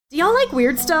Do y'all like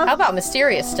weird stuff? How about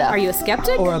mysterious stuff? Are you a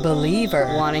skeptic? Or a believer?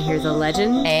 Want to hear the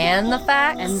legend? And the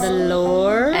facts? And the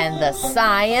lore? And the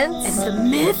science? And the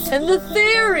myth? And the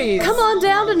theories? Come on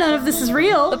down to None of This Is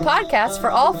Real, the podcast for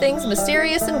all things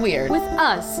mysterious and weird. With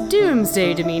us,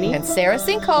 Doomsday Domini. And Sarah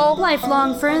Sinkhole.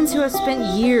 Lifelong friends who have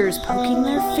spent years poking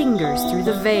their fingers through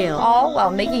the veil. All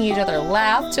while making each other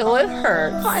laugh till it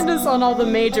hurts. Find us on all the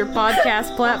major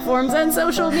podcast platforms and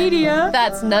social media.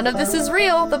 That's None of This Is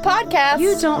Real, the podcast.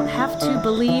 You don't have to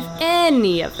believe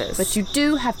any of this. But you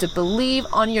do have to believe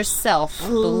on yourself.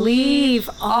 Believe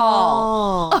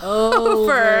all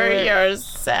over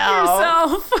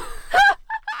yourself.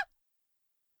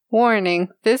 Warning,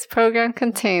 this program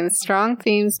contains strong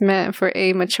themes meant for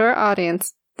a mature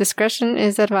audience. Discretion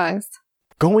is advised.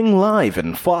 Going live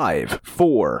in 5,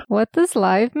 4. What does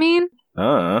live mean?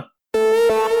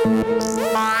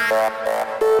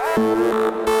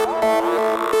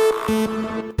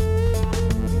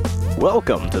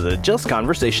 Welcome to the Just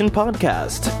Conversation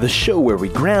Podcast, the show where we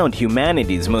ground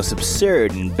humanity's most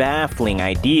absurd and baffling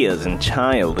ideas in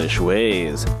childish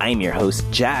ways. I'm your host,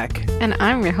 Jack. And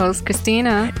I'm your host,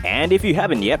 Christina. And if you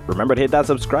haven't yet, remember to hit that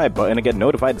subscribe button to get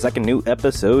notified the second new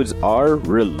episodes are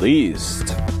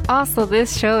released. Also,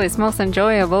 this show is most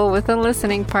enjoyable with a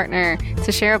listening partner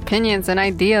to share opinions and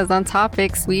ideas on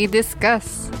topics we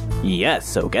discuss. Yes,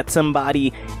 so get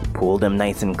somebody, pull them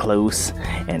nice and close,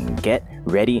 and get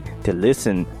ready to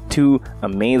listen to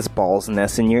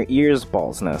amazeballs-ness in your ears,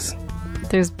 balls-ness.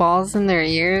 There's balls in their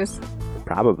ears?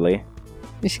 Probably.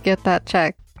 You should get that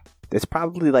checked. It's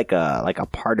probably like a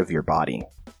part of your body.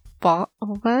 Ball?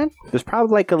 What? There's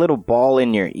probably like a little ball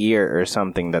in your ear or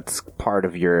something that's part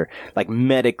of your, like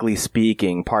medically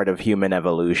speaking, part of human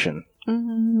evolution.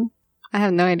 I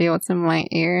have no idea what's in my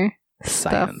ear.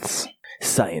 Science.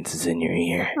 Science is in your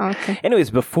ear. Okay. Anyways,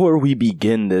 before we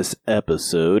begin this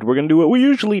episode, we're going to do what we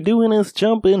usually do and is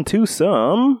jump into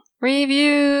some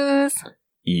reviews.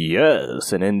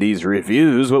 Yes, and in these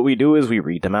reviews, what we do is we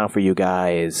read them out for you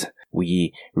guys.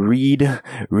 We read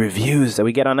reviews that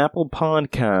we get on Apple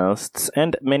Podcasts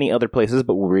and many other places,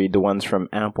 but we'll read the ones from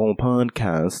Apple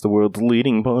Podcasts, the world's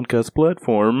leading podcast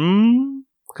platform,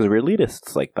 because we're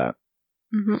elitists like that.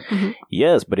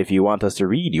 Yes, but if you want us to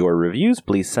read your reviews,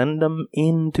 please send them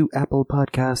into Apple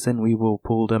Podcasts and we will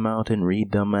pull them out and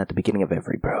read them at the beginning of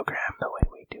every program, the way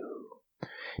we do.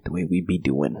 The way we be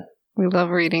doing. We love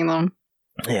reading them.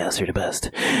 Yes, you're the best.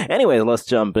 Anyways, let's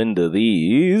jump into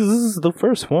these. The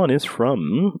first one is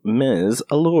from Ms.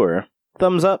 Allure.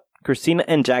 Thumbs up. Christina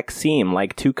and Jack seem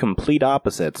like two complete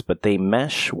opposites, but they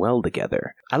mesh well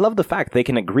together. I love the fact they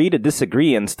can agree to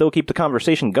disagree and still keep the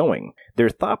conversation going. Their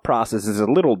thought process is a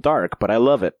little dark, but I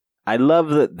love it. I love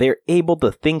that they're able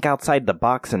to think outside the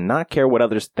box and not care what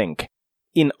others think.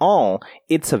 In all,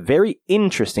 it's a very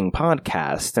interesting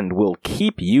podcast and will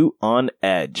keep you on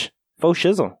edge. Faux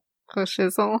shizzle. Faux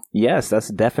shizzle? Yes, that's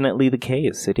definitely the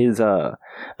case. It is a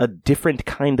different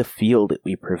kind of feel that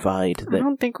we provide. I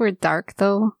don't think we're dark,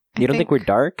 though. You don't think we're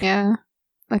dark? Yeah.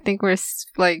 I think we're,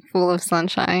 like, full of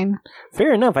sunshine.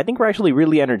 Fair enough. I think we're actually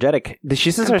really energetic. She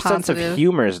says our sense of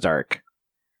humor is dark.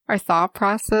 Our thought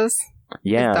process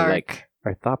is dark. Like,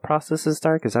 our thought process is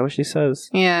dark? Is that what she says?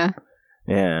 Yeah.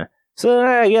 Yeah. So,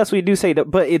 I guess we do say that,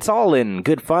 but it's all in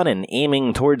good fun and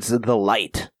aiming towards the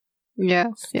light.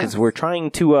 Yes. Because we're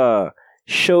trying to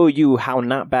show you how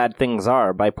not bad things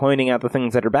are by pointing out the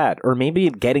things that are bad. Or maybe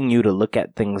getting you to look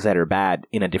at things that are bad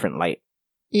in a different light.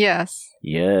 Yes.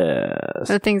 Yes.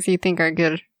 The things you think are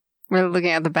good. We're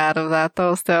looking at the bad of that,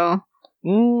 though, still.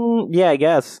 Yeah, I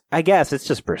guess. It's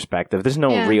just perspective. There's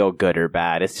no real good or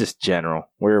bad. It's just general.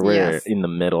 We're in the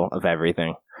middle of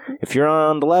everything. If you're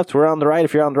on the left, we're on the right.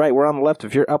 If you're on the right, we're on the left.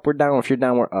 If you're up, we're down. If you're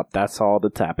down, we're up. That's all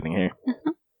that's happening here.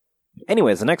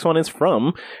 Anyways, the next one is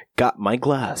from Got My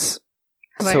Glass.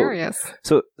 Hilarious.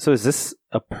 So is this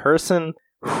a person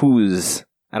who's...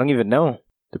 I don't even know.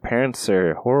 The parents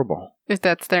are horrible. If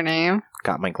that's their name.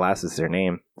 Got My Glass is their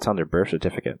name. It's on their birth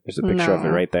certificate. There's a picture of it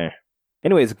right there.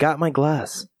 Anyways, Got My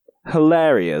Glass.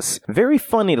 Hilarious. Very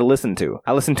funny to listen to.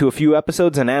 I listened to a few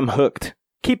episodes and am hooked.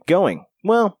 Keep going.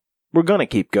 Well, we're gonna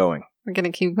keep going. We're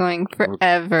gonna keep going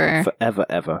forever. Forever,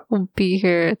 ever. We'll be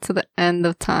here to the end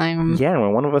of time. Yeah,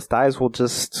 when one of us dies, we'll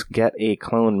just get a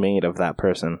clone made of that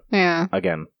person. Yeah.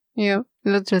 Again. Yep.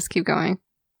 We'll just keep going.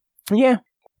 Yeah.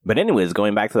 But anyways,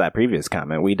 going back to that previous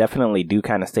comment, we definitely do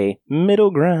kind of stay middle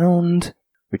ground.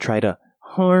 We try to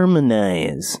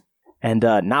harmonize and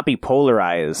not be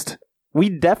polarized. We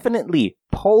definitely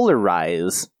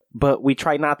polarize, but we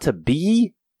try not to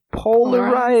be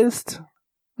polarized.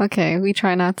 Okay, we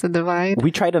try not to divide. We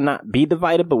try to not be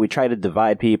divided, but we try to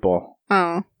divide people.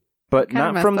 Oh. But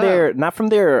not from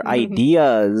their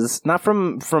ideas, not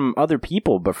from other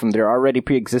people, but from their already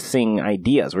pre-existing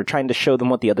ideas. We're trying to show them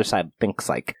what the other side thinks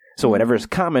like. So whatever is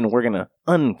common, we're going to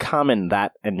uncommon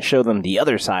that and show them the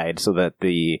other side so that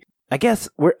I guess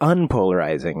we're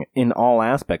unpolarizing in all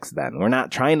aspects then. We're not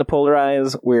trying to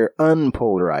polarize, we're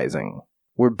unpolarizing.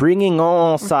 We're bringing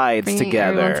all sides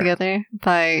together.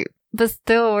 But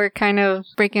still we're kind of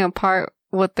breaking apart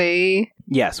what they...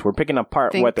 Yes, we're picking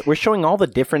apart we're showing all the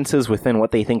differences within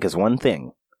what they think is one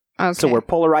thing. Okay. So we're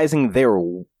polarizing their,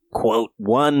 quote,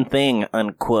 one thing,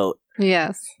 unquote.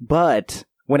 Yes. But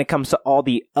when it comes to all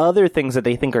the other things that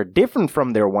they think are different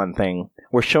from their one thing,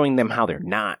 we're showing them how they're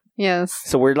not. Yes.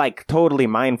 So we're like totally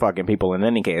mind-fucking people in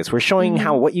any case. We're showing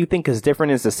how what you think is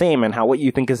different is the same and how what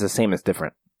you think is the same is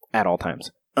different at all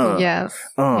times. Yes.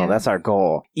 That's our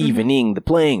goal. Evening the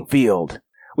playing field.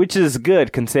 Which is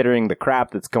good considering the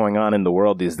crap that's going on in the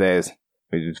world these days.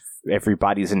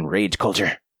 Everybody's in rage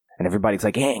culture. And everybody's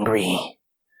like angry.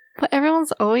 But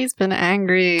everyone's always been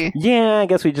angry. Yeah, I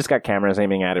guess we just got cameras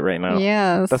aiming at it right now.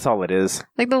 Yes. That's all it is.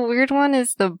 Like the weird one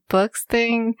is the books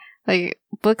thing. Like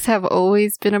books have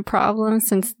always been a problem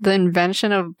since the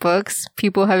invention of books.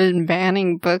 People have been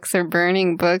banning books or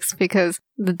burning books because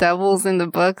the devil's in the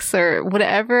books or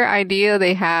whatever idea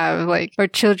they have. Like, or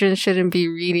children shouldn't be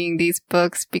reading these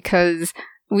books because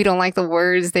we don't like the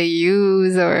words they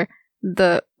use or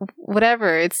the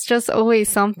whatever. It's just always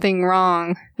something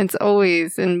wrong. It's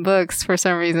always in books for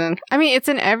some reason. I mean, it's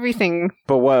in everything.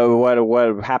 But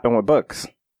what happened with books?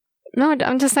 No,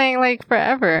 I'm just saying like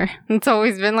forever. It's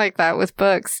always been like that with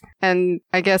books. And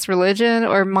I guess religion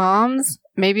or moms.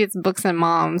 Maybe it's books and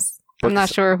moms. I'm not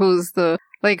sure who's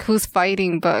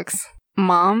fighting books.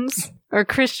 Moms? Or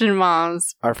Christian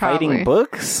moms are probably fighting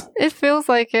books? It feels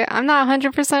like it. I'm not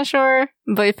 100% sure,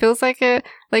 but it feels like it.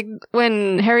 Like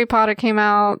when Harry Potter came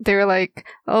out, they were like,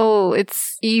 "Oh,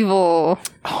 it's evil."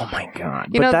 Oh my god!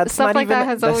 You know, that's stuff like that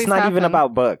has always happened. That's not even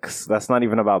about books. That's not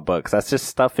even about books. That's just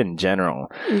stuff in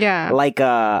general. Yeah, like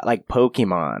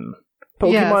Pokemon.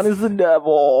 Pokemon is the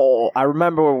devil. I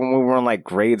remember when we were in like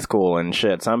grade school and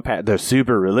shit. The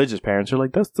super religious parents are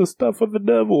like, "That's the stuff of the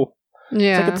devil."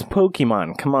 Yeah. It's like it's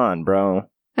Pokemon. Come on, bro.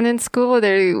 And in school,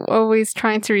 they're always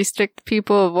trying to restrict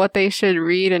people of what they should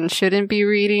read and shouldn't be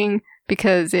reading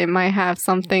because it might have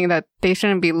something that they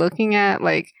shouldn't be looking at,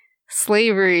 like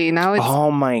slavery. Now it's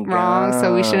wrong,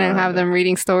 so we shouldn't have them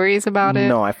reading stories about it.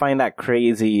 No, I find that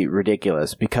crazy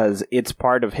ridiculous because it's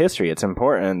part of history. It's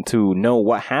important to know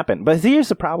what happened. But here's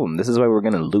the problem. This is why we're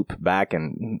going to loop back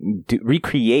and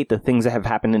recreate the things that have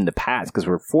happened in the past because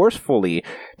we're forcefully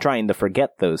trying to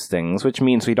forget those things, which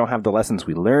means we don't have the lessons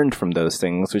we learned from those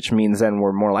things, which means then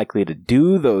we're more likely to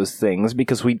do those things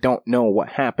because we don't know what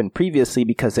happened previously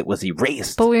because it was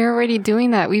erased. But we're already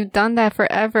doing that. We've done that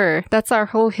forever. That's our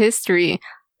whole history.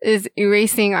 Is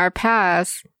erasing our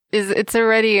past. It's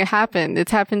already happened.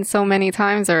 It's happened so many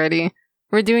times already.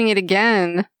 We're doing it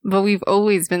again, but we've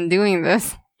always been doing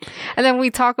this. And then we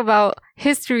talk about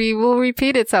history will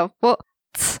repeat itself. Well,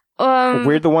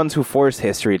 we're the ones who force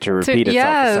history to repeat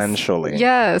itself, essentially.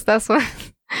 Yes, that's what.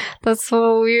 That's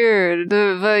so weird.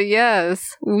 But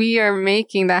yes, we are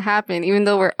making that happen. Even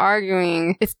though we're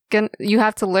arguing, you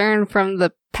have to learn from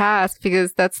the past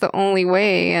because that's the only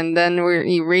way. And then we're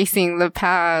erasing the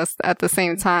past at the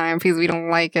same time because we don't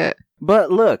like it.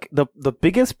 But look, the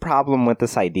biggest problem with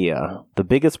this idea, the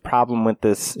biggest problem with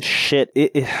this shit,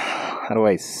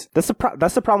 that's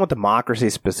the problem with democracy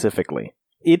specifically.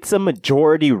 It's a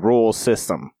majority rule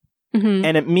system. Mm-hmm.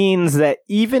 And it means that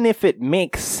even if it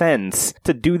makes sense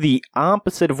to do the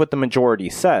opposite of what the majority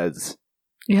says,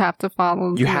 you have to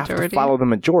follow the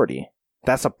majority.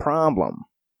 That's a problem.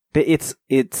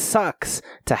 It sucks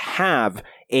to have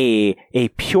a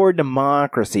pure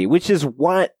democracy, which is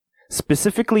what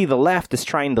specifically the left is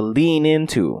trying to lean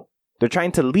into. They're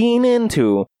trying to lean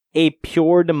into a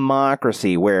pure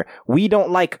democracy where we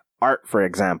don't like art, for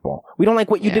example. We don't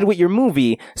like what you did with your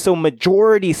movie, so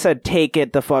majority said take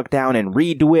it the fuck down and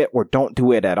redo it or don't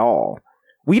do it at all.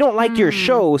 We don't like your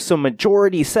show, so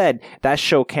majority said that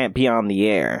show can't be on the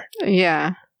air.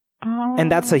 Yeah.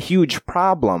 And that's a huge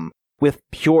problem with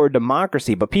pure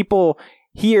democracy. But people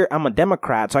here, I'm a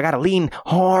Democrat, so I gotta lean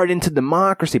hard into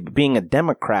democracy. But being a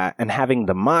Democrat and having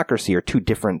democracy are two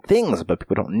different things, but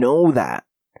people don't know that.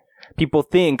 People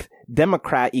think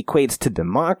Democrat equates to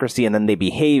democracy, and then they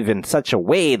behave in such a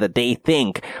way that they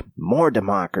think more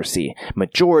democracy,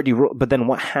 majority rule. But then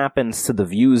what happens to the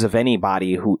views of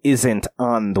anybody who isn't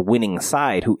on the winning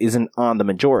side, who isn't on the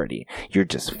majority? You're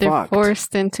just They're fucked.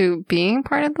 forced into being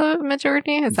part of the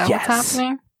majority? Is that what's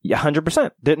happening? Yeah,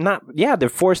 100%. They're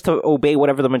forced to obey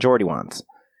whatever the majority wants.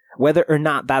 whether or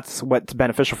not that's what's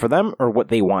beneficial for them or what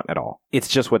they want at all. It's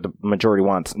just what the majority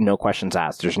wants, no questions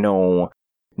asked. There's no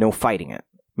fighting it.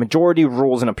 Majority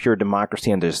rules in a pure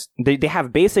democracy, and they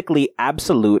have basically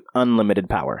absolute unlimited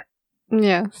power.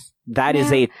 Yes. That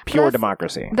is a pure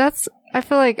democracy. I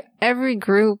feel like every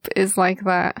group is like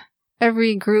that.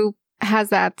 Every group has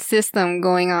that system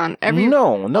going on.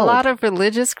 No. A lot of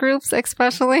religious groups,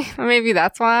 especially. Maybe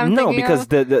that's why I'm thinking because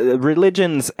the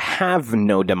religions have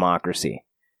no democracy.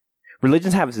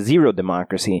 Religions have zero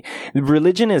democracy.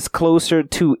 Religion is closer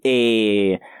to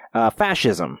a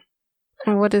fascism.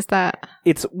 What is that?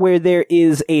 It's where there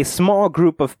is a small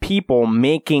group of people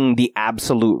making the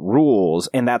absolute rules,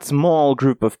 and that small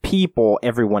group of people,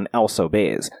 everyone else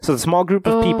obeys. So the small group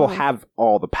of people have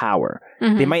all the power.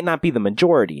 Mm-hmm. They might not be the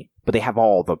majority, but they have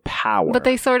all the power. But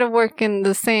they sort of work in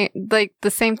the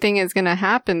same thing is going to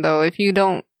happen, though. If you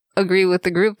don't agree with the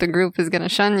group is going to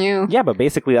shun you. Yeah, but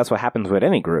basically that's what happens with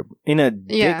any group. In a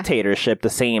dictatorship, the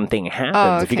same thing happens.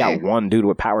 Oh, okay. If you got one dude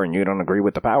with power and you don't agree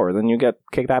with the power, then you get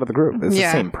kicked out of the group. It's the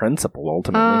same principle,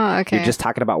 ultimately. Oh, okay. You're just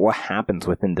talking about what happens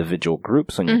with individual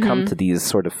groups when you come to these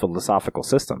sort of philosophical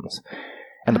systems.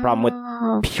 And the problem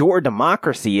with pure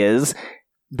democracy is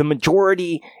the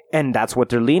majority, and that's what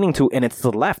they're leaning to, and it's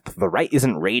the left. The right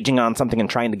isn't raging on something and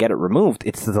trying to get it removed.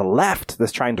 It's the left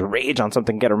that's trying to rage on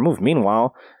something and get it removed.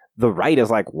 Meanwhile, the right is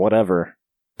like, whatever.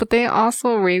 But they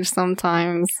also rage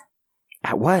sometimes.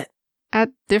 At what? At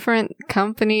different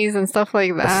companies and stuff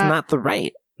like that. That's not the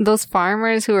right. Those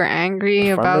farmers who are angry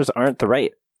about... Farmers aren't the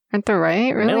right. Aren't the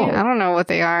right? Really? No. I don't know what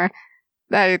they are.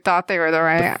 I thought they were the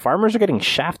right. The farmers are getting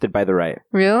shafted by the right.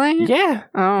 Really? Yeah.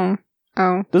 Oh.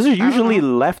 Those are usually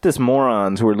leftist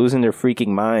morons who are losing their freaking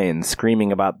minds,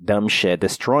 screaming about dumb shit,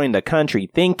 destroying the country,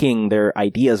 thinking their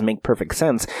ideas make perfect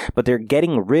sense, but they're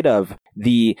getting rid of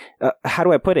the, how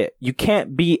do I put it? You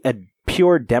can't be a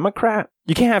pure Democrat.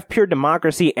 You can't have pure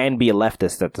democracy and be a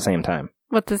leftist at the same time.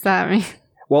 What does that mean?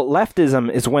 Well,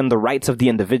 leftism is when the rights of the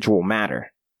individual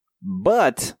matter.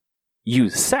 But you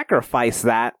sacrifice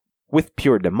that with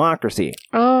pure democracy.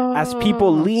 Oh. As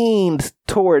people leaned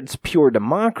towards pure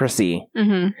democracy,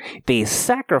 they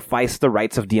sacrificed the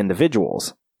rights of the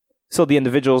individuals. So the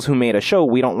individuals who made a show,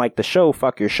 we don't like the show,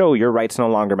 fuck your show, your rights no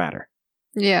longer matter.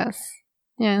 Yes.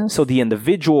 So the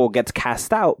individual gets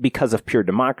cast out because of pure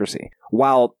democracy.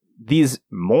 While these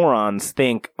morons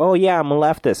think, oh yeah, I'm a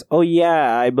leftist. Oh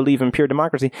yeah, I believe in pure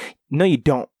democracy. No, you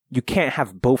don't. You can't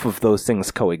have both of those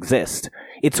things coexist.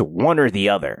 It's one or the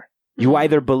other. You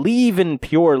either believe in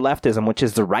pure leftism, which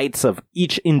is the rights of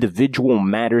each individual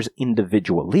matters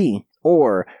individually,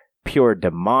 or pure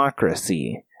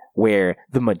democracy, where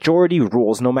the majority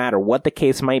rules no matter what the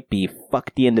case might be.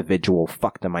 Fuck the individual,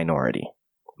 fuck the minority.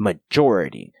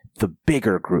 Majority, the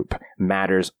bigger group,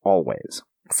 matters always.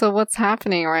 So what's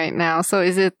happening right now? So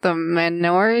is it the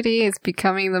minority is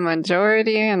becoming the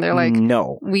majority and they're like,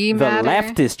 no, we matter? The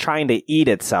left is trying to eat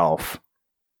itself,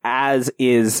 as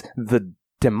is the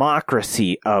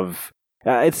democracy of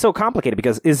it's so complicated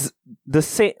because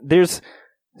there's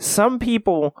some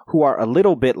people who are a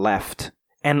little bit left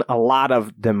and a lot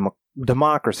of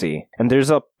democracy, and there's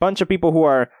a bunch of people who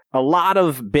are a lot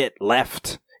of bit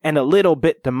left and a little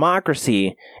bit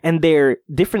democracy, and their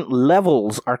different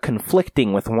levels are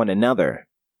conflicting with one another.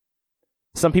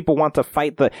 Some people want to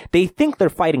fight they think they're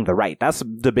fighting the right. That's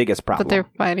the biggest problem. But they're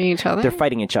fighting each other? They're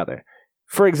fighting each other.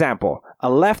 For example, a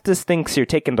leftist thinks you're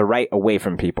taking the right away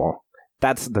from people.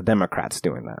 That's the Democrats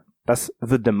doing that. That's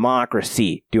the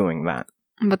democracy doing that.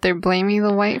 But they're blaming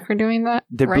the white for doing that?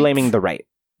 They're blaming the right.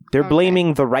 They're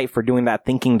blaming the right for doing that,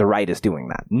 thinking the right is doing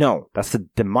that. No, that's the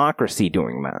democracy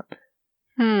doing that.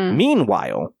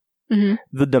 Meanwhile,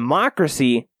 the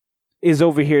democracy is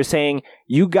over here saying,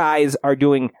 you guys are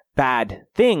doing bad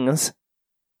things.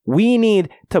 We need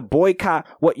to boycott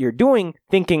what you're doing,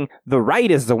 thinking the right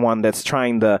is the one that's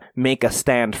trying to make a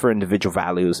stand for individual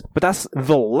values. But that's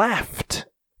the left.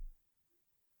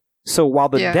 So while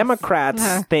the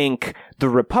Democrats think the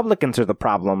Republicans are the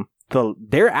problem,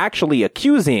 they're actually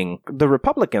accusing the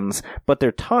Republicans, but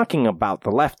they're talking about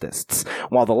the leftists.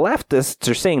 While the leftists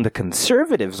are saying the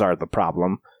conservatives are the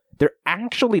problem, they're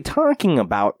actually talking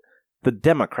about the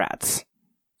Democrats.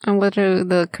 And what do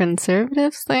the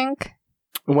conservatives think?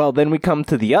 Well, then we come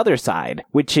to the other side,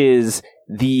 which is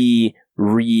the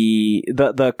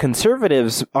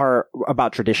conservatives are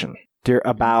about tradition. They're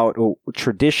about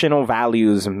traditional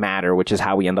values matter, which is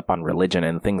how we end up on religion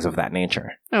and things of that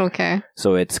nature. Okay.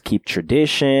 So it's keep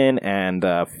tradition and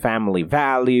family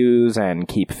values and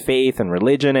keep faith and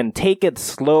religion and take it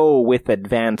slow with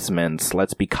advancements.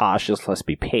 Let's be cautious. Let's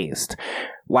be paced.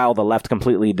 While the left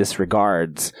completely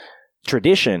disregards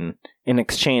tradition in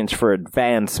exchange for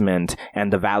advancement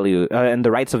and the value and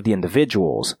the rights of the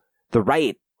individuals.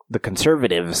 The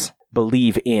conservatives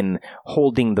believe in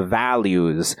holding the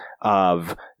values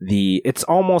of it's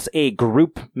almost a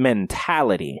group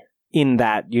mentality in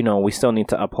that, we still need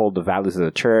to uphold the values of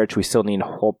the church. We still need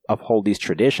to uphold these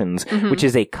traditions, which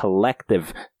is a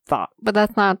collective thought. But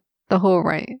that's not the whole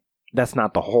right. That's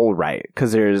not the whole right,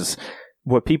 because there's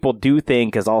what people do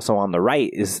think is also on the right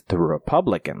is the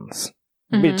Republicans,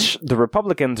 which the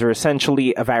Republicans are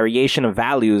essentially a variation of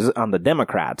values on the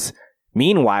Democrats.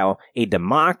 Meanwhile, a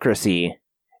democracy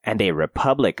and a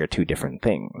republic are two different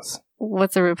things.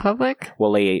 What's a republic?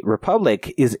 Well, a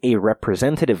republic is a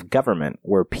representative government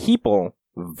where people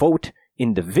vote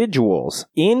individuals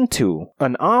into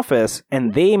an office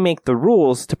and they make the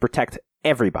rules to protect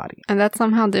everybody. And that's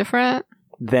somehow different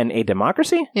than a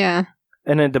democracy? Yeah.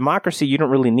 In a democracy, you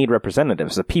don't really need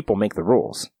representatives. The people make the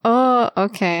rules. Oh,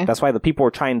 okay. That's why the people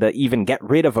are trying to even get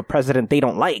rid of a president they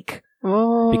don't like.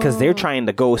 Oh. Because they're trying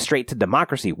to go straight to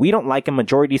democracy. We don't like him.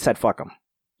 Majority said fuck him.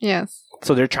 Yes.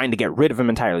 So they're trying to get rid of him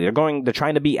entirely. They're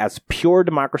trying to be as pure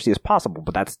democracy as possible,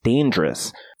 but that's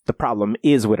dangerous. The problem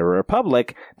is with a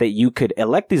republic that you could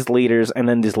elect these leaders and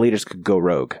then these leaders could go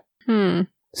rogue.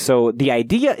 So the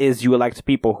idea is you elect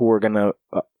people who are going to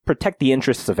protect the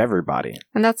interests of everybody.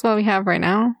 And that's what we have right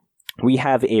now? We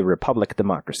have a republic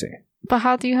democracy. But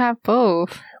how do you have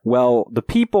both? Well, the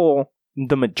people,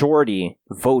 the majority,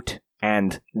 vote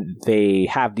and they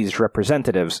have these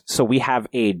representatives. So we have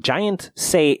a giant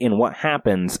say in what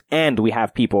happens and we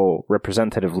have people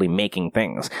representatively making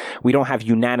things. We don't have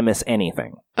unanimous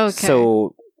anything. Okay.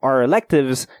 So our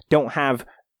electives don't have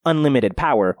unlimited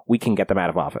power. We can get them out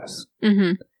of office.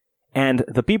 And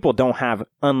the people don't have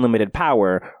unlimited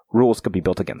power. Rules could be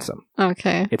built against them.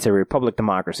 Okay. It's a republic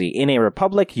democracy. In a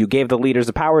republic, you gave the leaders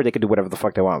the power. They could do whatever the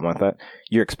fuck they want with it.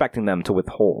 You're expecting them to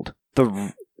withhold.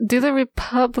 Do the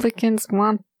Republicans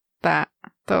want that,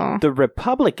 though? The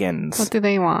Republicans... What do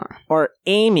they want? ...are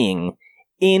aiming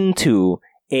into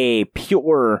a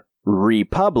pure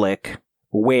republic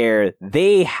where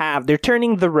they're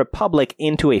turning the republic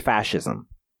into a fascism.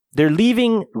 They're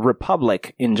leaving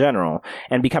republic in general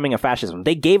and becoming a fascism.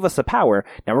 They gave us the power.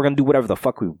 Now we're going to do whatever the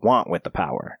fuck we want with the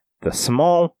power. The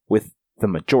small with the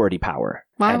majority power.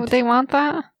 Why would they want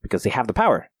that? Because they have the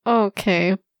power.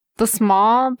 Okay. The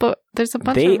small, but there's a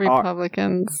bunch of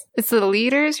Republicans. It's the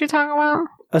leaders you're talking about?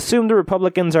 Assume the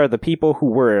Republicans are the people who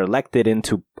were elected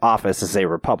into office as a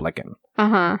Republican.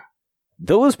 Uh-huh.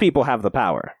 Those people have the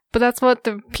power. But that's what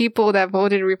the people that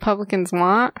voted Republicans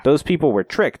want? Those people were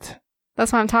tricked.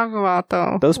 That's what I'm talking about,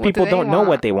 though. Those people don't know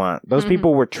what they want. Those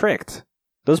people were tricked.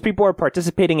 Those people are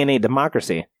participating in a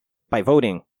democracy by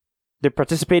voting. They're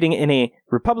participating in a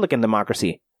Republican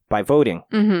democracy by voting.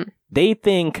 They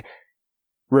think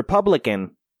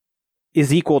Republican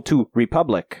is equal to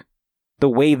Republic. The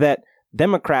way that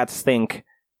Democrats think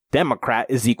Democrat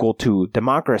is equal to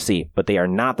democracy, but they are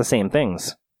not the same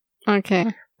things.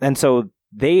 Okay. And so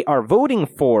they're voting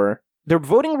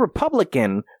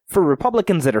Republican for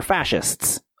Republicans that are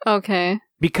fascists. Okay.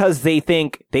 Because they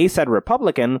think they said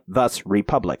Republican, thus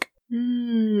Republic.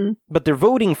 But they're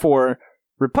voting for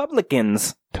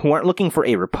Republicans who aren't looking for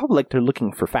a republic, they're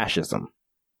looking for fascism.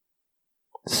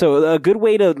 So a good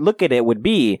way to look at it would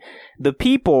be the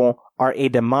people are a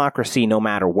democracy no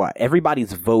matter what.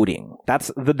 Everybody's voting.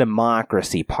 That's the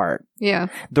democracy part. Yeah.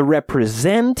 The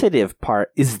representative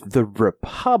part is the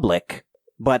republic,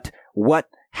 but what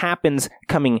happens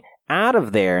coming out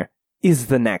of there is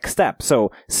the next step.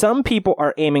 So some people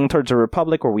are aiming towards a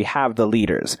republic where we have the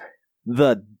leaders.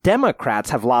 The Democrats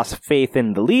have lost faith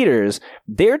in the leaders.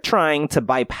 They're trying to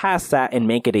bypass that and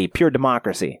make it a pure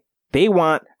democracy. They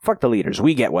want, fuck the leaders.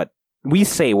 We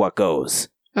say what goes.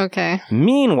 Okay.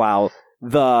 Meanwhile,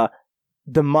 the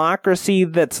democracy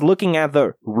that's looking at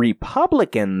the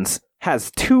Republicans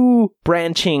has two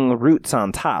branching roots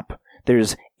on top.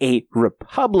 There's a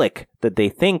republic that they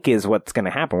think is what's going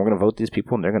to happen. We're going to vote these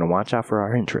people and they're going to watch out for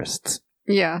our interests.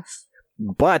 Yes.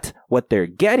 But what they're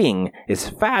getting is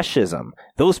fascism.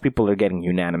 Those people are getting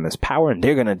unanimous power and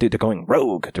they're going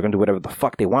rogue. They're going to do whatever the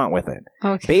fuck they want with it.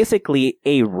 Okay. Basically,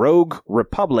 a rogue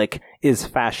republic is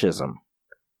fascism.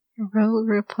 Rogue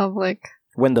republic.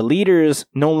 When the leaders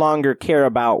no longer care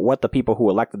about what the people who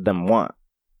elected them want,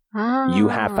 you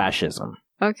have fascism.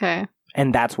 Okay.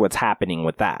 And that's what's happening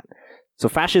with that. So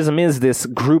fascism is this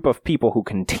group of people who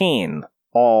contain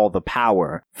all the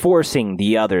power, forcing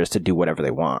the others to do whatever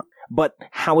they want. But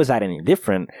how is that any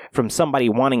different from somebody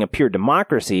wanting a pure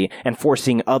democracy and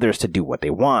forcing others to do what they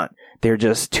want? They're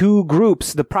just two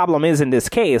groups. The problem is, in this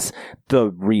case, the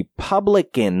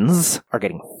Republicans are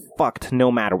getting fucked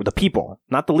no matter what. The people,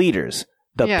 not the leaders.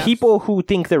 The Yes. people who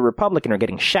think they're Republican are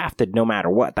getting shafted no matter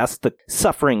what. That's the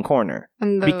suffering corner.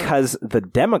 And Because the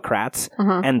Democrats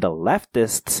and the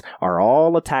leftists are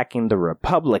all attacking the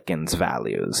Republicans'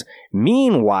 values.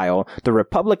 Meanwhile, the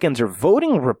Republicans are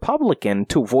voting Republican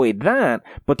to avoid that,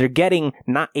 but they're getting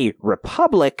not a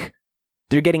republic,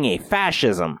 they're getting a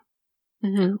fascism,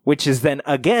 which is then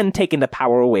again taking the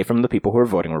power away from the people who are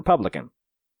voting Republican.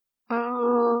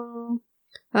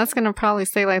 That's going to probably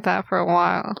stay like that for a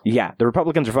while. Yeah, the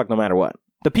Republicans are fucked no matter what.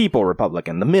 The people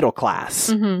Republican, the middle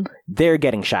class, they're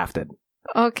getting shafted.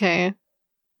 Okay.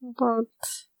 But...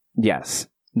 Yes.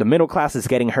 The middle class is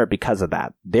getting hurt because of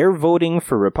that. They're voting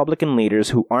for Republican leaders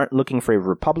who aren't looking for a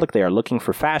republic, they are looking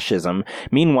for fascism.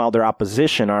 Meanwhile, their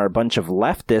opposition are a bunch of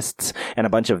leftists and a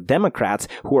bunch of Democrats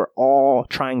who are all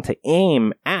trying to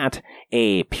aim at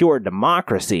a pure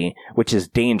democracy, which is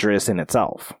dangerous in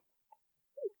itself.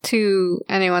 To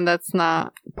anyone that's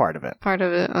not Part of it.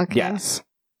 Okay. Yes.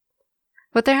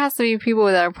 But there has to be people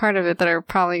that are part of it that are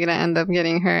probably going to end up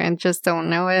getting hurt and just don't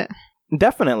know it.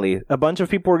 Definitely. A bunch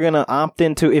of people are going to opt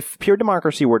into, if pure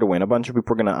democracy were to win, a bunch of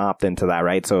people are going to opt into that,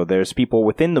 right? So there's people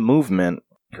within the movement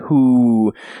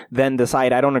who then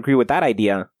decide, I don't agree with that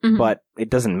idea, but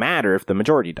it doesn't matter if the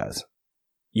majority does.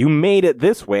 You made it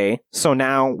this way, so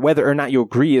now whether or not you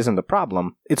agree isn't the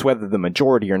problem. It's whether the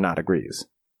majority or not agrees.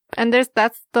 And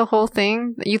that's the whole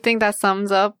thing. You think that sums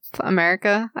up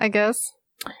America, I guess?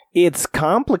 It's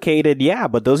complicated, yeah,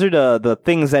 but those are the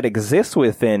things that exist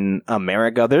within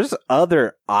America. There's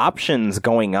other options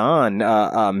going on,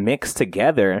 mixed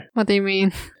together. What do you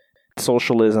mean?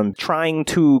 Socialism, trying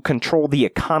to control the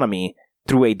economy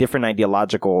through a different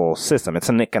ideological system. It's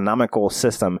an economical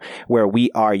system where we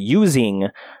are using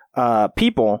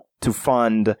people to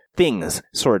fund things,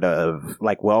 sort of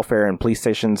like welfare and police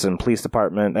stations and police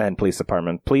departments,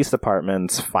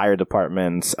 fire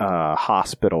departments,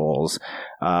 hospitals.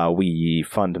 We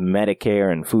fund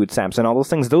Medicare and food stamps and all those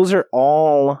things. Those are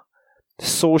all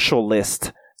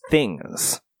socialist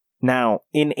things. Now,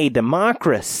 in a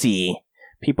democracy,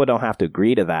 people don't have to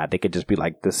agree to that. They could just be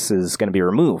like, this is going to be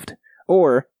removed.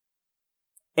 Or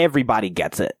everybody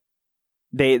gets it.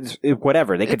 It's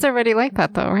already like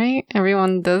that though, right?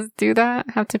 Everyone does do that,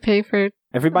 have to pay for it.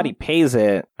 Everybody pays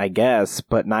it, I guess,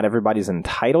 but not everybody's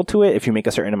entitled to it. If you make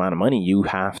a certain amount of money, you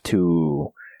have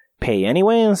to pay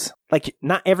anyways. Like,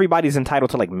 not everybody's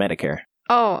entitled to, like, Medicare.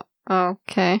 Oh,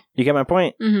 okay. You get my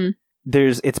point? Mm-hmm.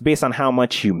 It's based on how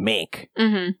much you make.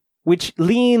 Mm-hmm. Which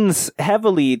leans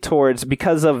heavily towards,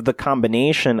 because of the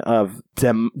combination of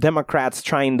Democrats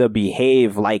trying to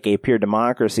behave like a pure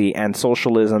democracy and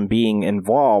socialism being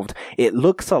involved, it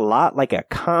looks a lot like a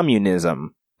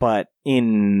communism. But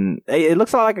it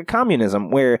looks a lot like a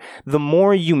communism where the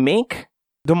more you make,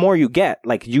 the more you get.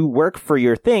 Like, you work for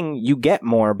your thing, you get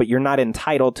more, but you're not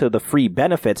entitled to the free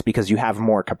benefits because you have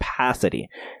more capacity.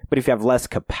 But if you have less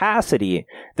capacity,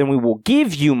 then we will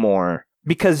give you more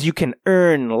because you can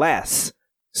earn less.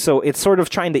 So it's sort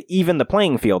of trying to even the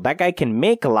playing field. That guy can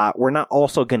make a lot. We're not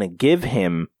also going to give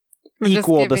him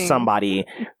equal to somebody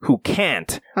who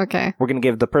can't. Okay. We're going to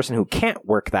give the person who can't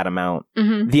work that amount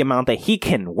the amount that he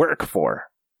can work for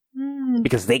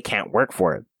because they can't work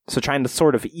for it. So trying to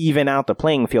sort of even out the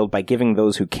playing field by giving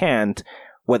those who can't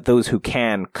what those who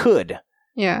can could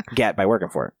get by working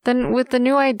for it. Then with the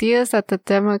new ideas that the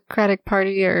Democratic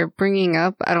Party are bringing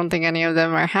up, I don't think any of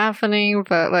them are happening,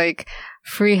 but like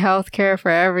free healthcare for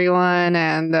everyone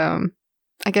and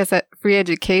I guess that free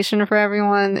education for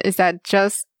everyone, is that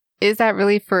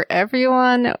really for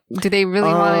everyone? Do they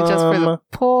really want it just for the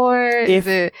poor?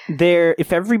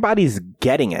 If everybody's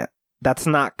getting it, that's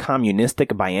not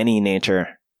communistic by any nature.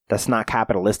 That's not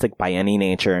capitalistic by any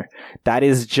nature. That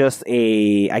is just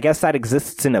I guess that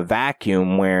exists in a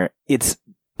vacuum where it's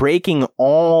breaking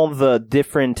all the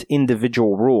different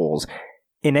individual rules.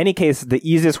 In any case, the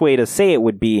easiest way to say it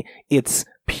would be it's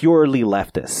purely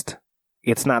leftist.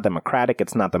 It's not democratic,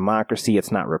 it's not democracy,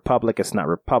 it's not republic, it's not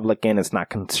Republican, it's not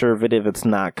conservative, it's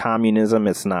not communism,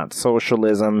 it's not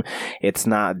socialism, it's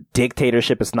not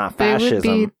dictatorship, it's not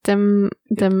fascism. It would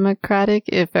be democratic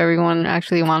if everyone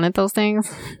actually wanted those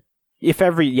things. If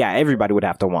everybody would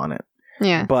have to want it.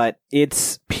 Yeah. But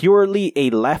it's purely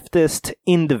a leftist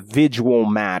individual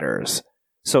matters.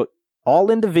 So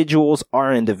all individuals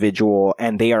are individual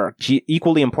and they are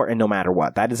equally important no matter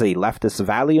what. That is a leftist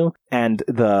value. And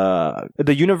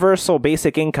the universal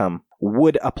basic income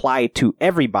would apply to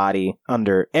everybody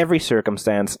under every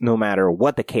circumstance, no matter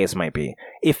what the case might be.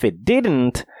 If it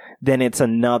didn't, then it's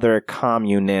another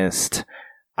communist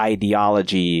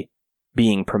ideology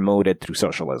being promoted through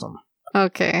socialism.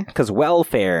 Okay. Because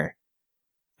welfare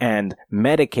and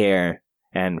Medicare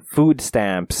and food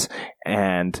stamps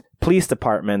and police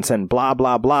departments and blah,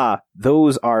 blah, blah.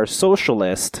 Those are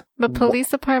socialist. But police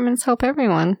departments help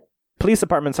everyone. Police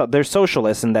departments, they're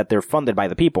socialist in that they're funded by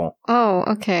the people. Oh,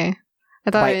 okay.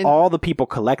 I thought by all the people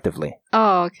collectively.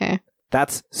 Oh, okay.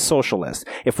 That's socialist.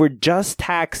 If we're just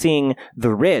taxing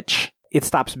the rich, it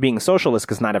stops being socialist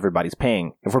because not everybody's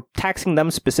paying. If we're taxing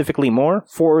them specifically more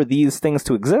for these things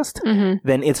to exist,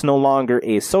 then it's no longer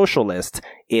a socialist.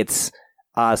 It's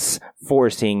us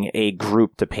forcing a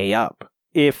group to pay up.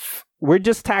 If we're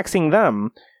just taxing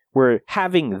them, we're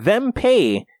having them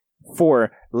pay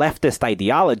for leftist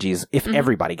ideologies if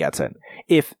everybody gets it.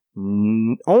 If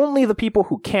only the people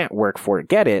who can't work for it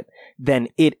get it, then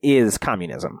it is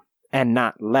communism and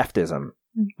not leftism.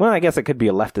 Well, I guess it could be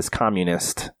a leftist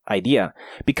communist idea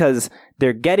because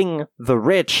they're getting the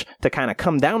rich to kind of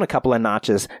come down a couple of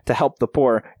notches to help the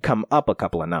poor come up a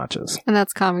couple of notches. And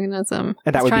that's communism.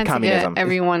 And that would be communism. To get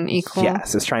everyone equal.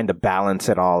 Yes, it's trying to balance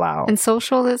it all out. And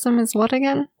socialism is what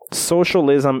again?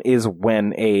 Socialism is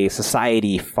when a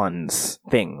society funds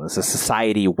things. A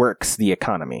society works the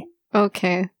economy.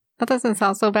 Okay. That doesn't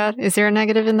sound so bad. Is there a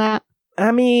negative in that?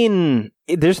 I mean,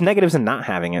 there's negatives in not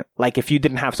having it. Like, if you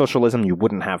didn't have socialism, you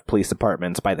wouldn't have police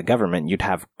departments by the government. You'd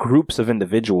have groups of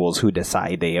individuals who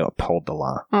decide they uphold the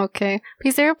law. Okay.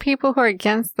 Because there are people who are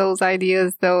against those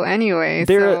ideas, though, anyway.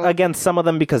 They're against some of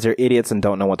them because they're idiots and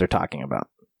don't know what they're talking about.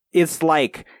 It's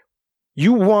like,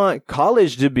 you want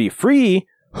college to be free?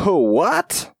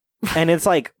 What? And it's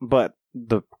like, but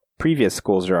the previous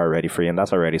schools are already free, and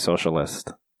that's already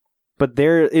socialist. But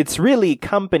it's really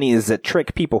companies that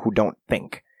trick people who don't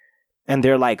think. And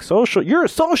they're like, you're a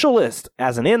socialist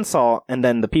as an insult. And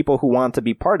then the people who want to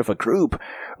be part of a group,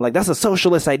 like, that's a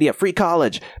socialist idea, free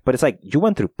college. But it's like, you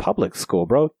went through public school,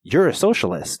 bro. You're a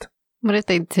socialist. What if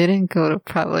they didn't go to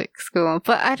public school?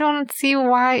 But I don't see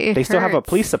why They still have a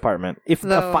police department. If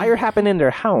a fire happened in their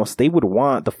house, they would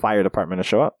want the fire department to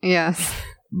show up. Yes.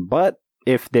 But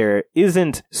if there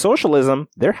isn't socialism,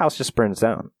 their house just burns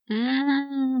down.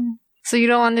 So you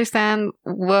don't understand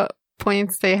what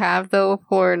points they have, though,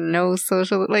 for no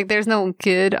social... Like, there's no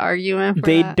good argument for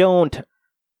that?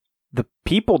 The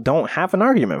people don't have an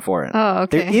argument for it. Oh,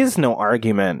 okay. There is no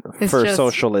argument for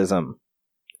socialism.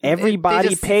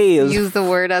 Everybody pays... use the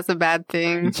word as a bad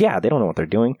thing. Yeah, they don't know what they're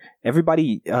doing.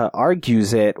 Everybody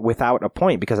argues it without a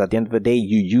point, because at the end of the day,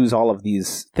 you use all of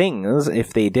these things.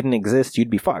 If they didn't exist,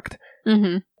 you'd be fucked.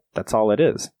 That's all it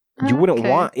is. You wouldn't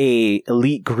want a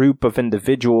elite group of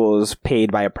individuals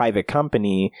paid by a private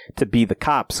company to be the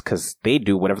cops because they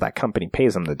do whatever that company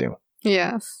pays them to do.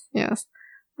 Yes.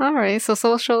 All right, so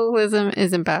socialism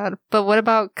isn't bad. But what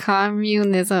about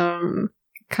communism?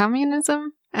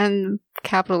 Communism and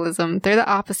capitalism, they're the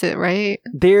opposite, right?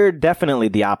 They're definitely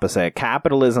the opposite.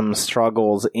 Capitalism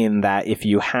struggles in that if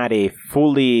you had a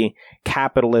fully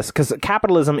capitalist... Because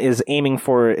capitalism is aiming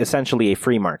for essentially a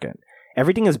free market.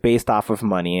 Everything is based off of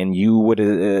money, and you would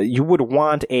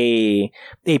want a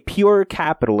pure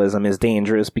capitalism is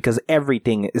dangerous because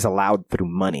everything is allowed through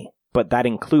money. But that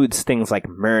includes things like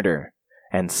murder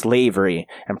and slavery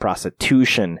and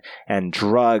prostitution and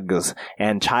drugs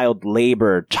and child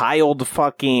labor, child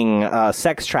fucking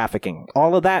sex trafficking,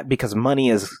 all of that because money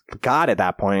is God at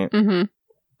that point.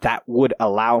 That would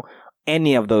allow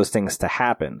any of those things to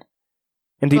happen.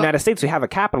 In the United States, we have a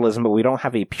capitalism, but we don't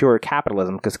have a pure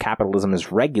capitalism because capitalism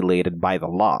is regulated by the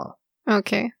law.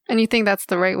 Okay. And you think that's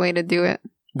the right way to do it?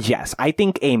 Yes. I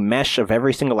think a mesh of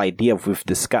every single idea we've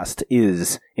discussed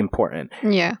is important.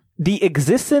 Yeah. The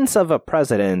existence of a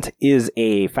president is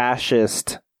a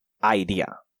fascist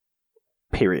idea.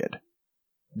 Period.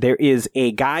 There is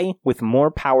a guy with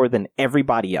more power than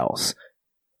everybody else.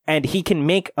 And he can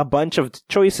make a bunch of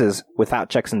choices without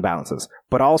checks and balances.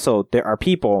 But also, there are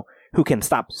people who can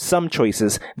stop some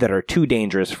choices that are too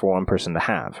dangerous for one person to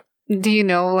have. Do you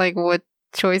know, like, what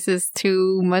choice is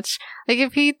too much? Like,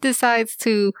 if he decides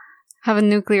to have a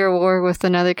nuclear war with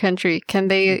another country, can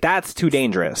they... That's too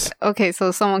dangerous. Okay,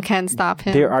 so someone can stop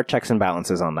him. There are checks and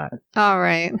balances on that. All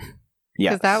right.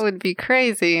 Yes. Because that would be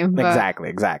crazy. But...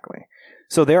 Exactly.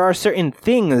 So there are certain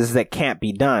things that can't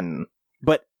be done.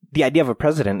 But the idea of a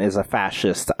president is a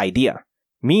fascist idea.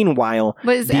 Meanwhile,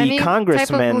 but is the any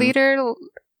congressman... type of leader...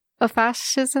 of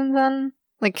fascism then?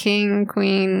 Like king,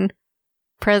 queen,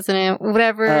 president,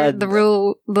 whatever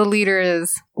the leader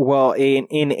is. Well, in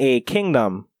a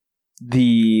kingdom,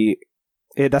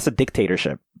 that's a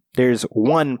dictatorship. There's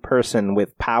one person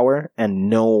with power and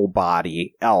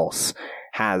nobody else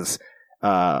has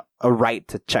a right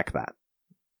to check that.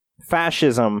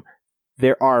 Fascism,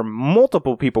 there are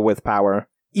multiple people with power.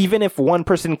 Even if one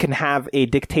person can have a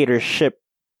dictatorship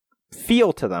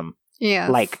feel to them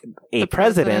like a the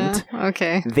president.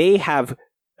 Okay. They have...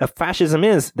 fascism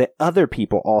is that other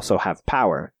people also have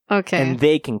power. Okay. And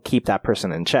they can keep that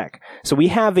person in check. So we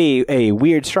have a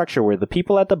weird structure where the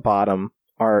people at the bottom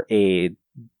are a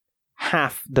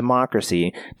half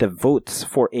democracy that votes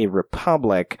for a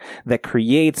republic that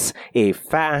creates a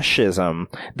fascism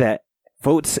that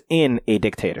votes in a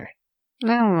dictator.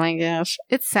 Oh my gosh.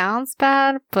 It sounds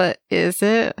bad, but is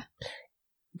it?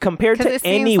 Compared to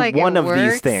any like one of works.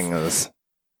 these things,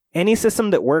 any system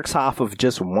that works off of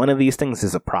just one of these things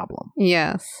is a problem.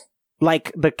 Yes.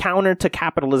 Like, the counter to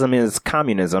capitalism is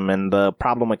communism, and the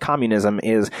problem with communism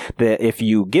is that if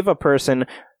you give a person,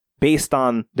 based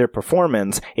on their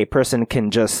performance, a person can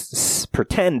just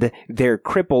pretend they're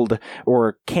crippled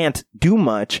or can't do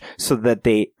much so that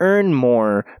they earn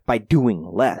more by doing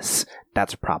less.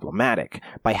 That's problematic.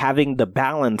 By having the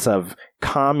balance of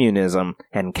communism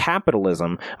and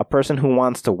capitalism, a person who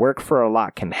wants to work for a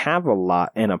lot can have a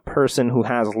lot, and a person who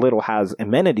has little has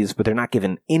amenities, but they're not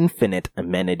given infinite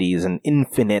amenities and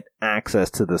infinite access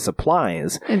to the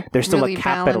supplies. There's still really a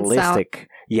capitalistic...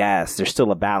 Yes, there's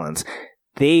still a balance.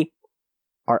 They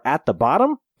are at the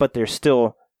bottom, but they're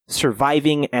still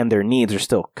surviving and their needs are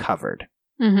still covered.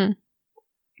 Mm-hmm.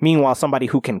 Meanwhile, somebody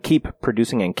who can keep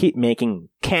producing and keep making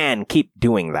can keep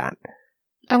doing that.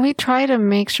 And we try to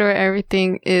make sure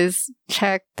everything is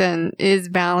checked and is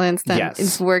balanced and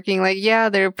is working. Like, yeah,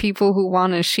 there are people who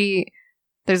want to cheat.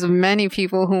 There's many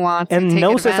people who want to take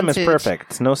no advantage. System is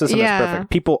perfect. No system is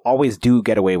perfect. People always do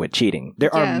get away with cheating.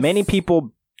 There are many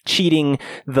people cheating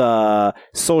the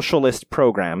socialist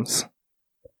programs.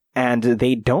 And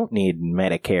they don't need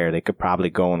Medicare. They could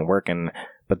probably go and work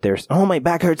but there's, oh, my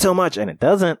back hurts so much. And it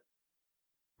doesn't.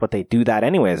 But they do that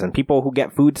anyways. And people who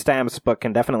get food stamps but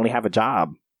can definitely have a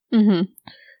job. Mm-hmm.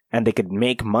 And they could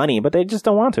make money, but they just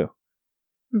don't want to.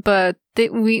 But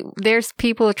there's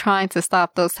people trying to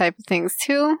stop those type of things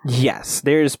too? Yes.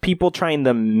 There's people trying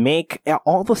to make,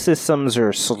 all the systems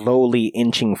are slowly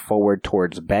inching forward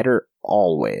towards better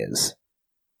always.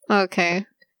 Okay.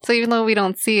 So even though we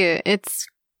don't see it, it's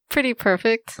pretty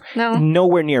perfect. No,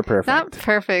 nowhere near perfect. Not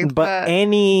perfect, but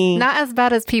not as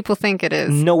bad as people think it is.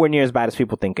 Nowhere near as bad as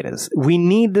people think it is. We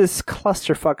need this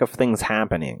clusterfuck of things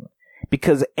happening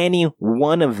because any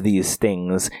one of these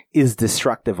things is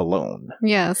destructive alone.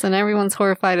 Yes, and everyone's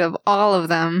horrified of all of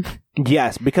them.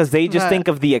 Yes, because they just think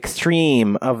of the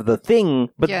extreme of the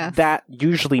thing, but that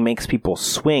usually makes people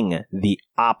swing the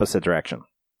opposite direction.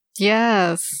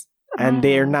 Yes. And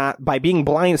they're not, by being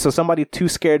blind, so somebody too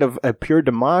scared of a pure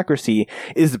democracy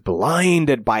is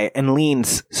blinded by it and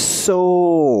leans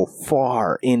so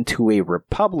far into a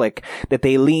republic that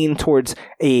they lean towards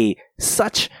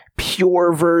such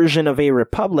pure version of a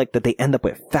republic that they end up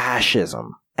with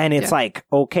fascism. And it's like,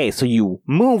 okay, so you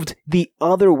moved the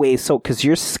other way, so because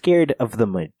you're scared of the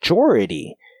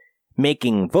majority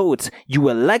making votes, you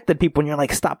elected people and you're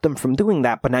like, stop them from doing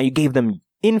that, but now you gave them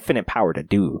infinite power to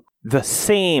do the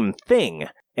same thing,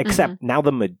 except now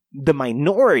the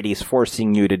minority's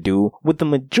forcing you to do what the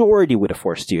majority would have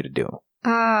forced you to do.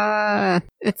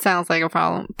 It sounds like a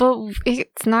problem, but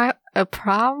it's not a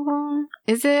problem,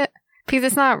 is it? Because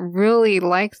it's not really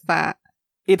like that.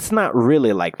 It's not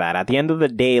really like that. At the end of the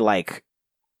day, like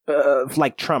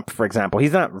Trump, for example,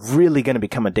 he's not really going to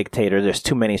become a dictator. There's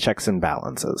too many checks and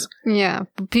balances. Yeah,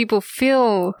 but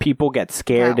people get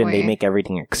scared and they make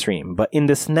everything extreme. But in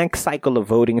this next cycle of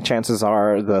voting, chances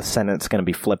are the Senate's going to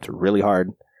be flipped really hard.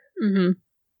 Mm-hmm.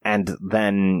 And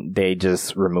then they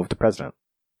just remove the president.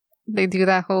 They do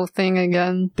that whole thing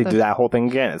again.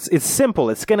 It's simple.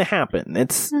 It's going to happen.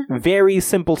 It's very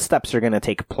simple steps are going to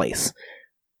take place.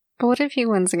 But what if he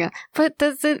wins again? But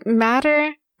does it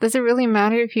matter? Does it really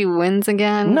matter if he wins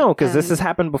again? No, because this has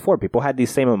happened before. People had these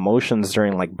same emotions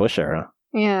during, like, Bush era.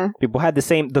 Yeah. People had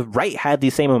the right had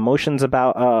these same emotions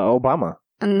about Obama.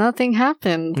 And nothing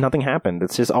happened.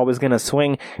 It's just always going to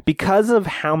swing. Because of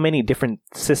how many different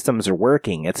systems are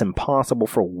working, it's impossible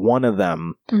for one of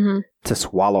them to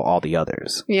swallow all the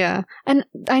others. Yeah. And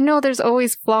I know there's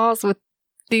always flaws with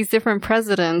these different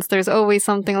presidents. There's always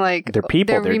something like... They're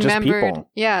people. They're just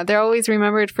people. Yeah, they're always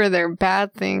remembered for their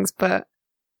bad things, but...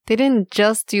 They didn't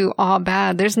just do all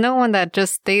bad. There's no one that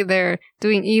just stayed there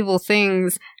doing evil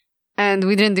things and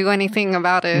we didn't do anything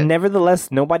about it.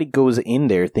 Nevertheless, nobody goes in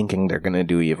there thinking they're going to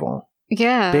do evil.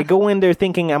 Yeah. They go in there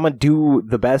thinking, I'm going to do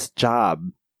the best job.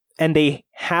 And they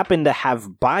happen to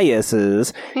have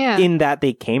biases in that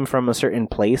they came from a certain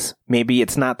place. Maybe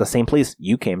it's not the same place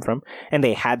you came from. And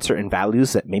they had certain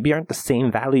values that maybe aren't the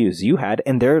same values you had.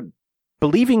 And they're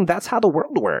believing that's how the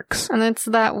world works. And it's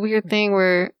that weird thing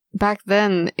where back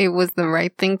then it was the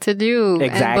right thing to do.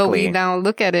 Exactly. But we now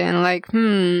look at it and like,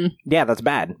 Yeah, that's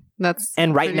bad. that's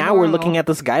And right pretty now we're horrible. looking at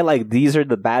this guy like these are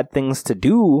the bad things to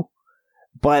do,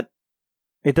 but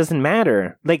it doesn't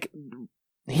matter. Like,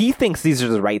 he thinks these are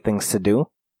the right things to do.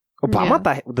 Obama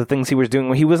thought the things he was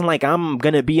doing, he wasn't like, I'm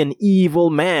gonna be an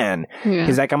evil man. Yeah.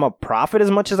 He's like, I'm gonna profit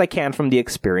as much as I can from the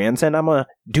experience and I'm gonna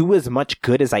do as much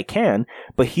good as I can.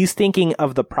 But he's thinking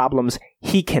of the problems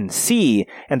he can see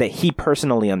and that he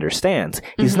personally understands.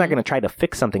 He's not gonna try to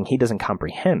fix something he doesn't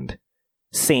comprehend.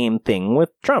 Same thing with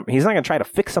Trump. He's not going to try to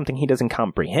fix something he doesn't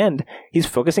comprehend. He's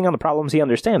focusing on the problems he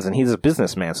understands, and he's a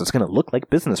businessman, so it's going to look like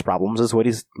business problems is what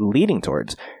he's leading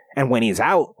towards. And when he's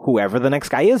out, whoever the next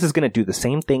guy is going to do the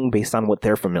same thing based on what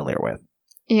they're familiar with.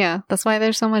 Yeah, that's why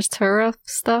there's so much tariff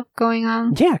stuff going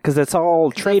on. Yeah, because it's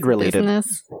all trade related.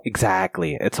 Business.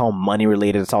 Exactly. It's all money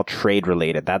related. It's all trade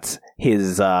related. That's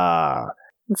his,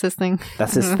 It's his thing.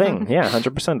 That's his thing. Yeah,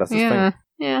 100%. That's his thing.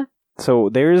 Yeah. So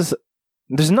there's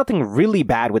nothing really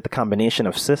bad with the combination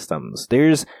of systems.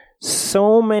 There's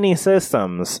so many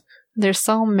systems. There's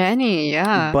so many,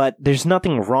 yeah. But there's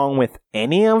nothing wrong with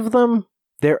any of them.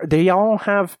 They all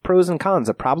have pros and cons.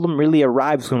 The problem really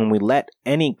arrives when we let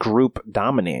any group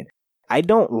dominate. I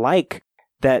don't like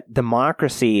that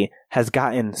democracy has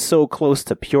gotten so close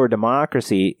to pure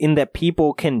democracy in that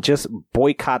people can just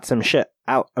boycott some shit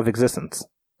out of existence.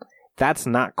 That's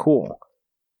not cool.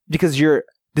 Because you're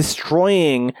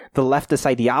destroying the leftist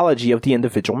ideology of the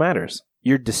individual matters.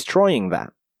 You're destroying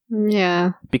that.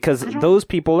 Yeah. Because those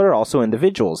people are also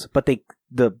individuals, but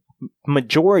the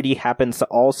majority happens to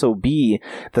also be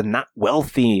the not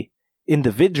wealthy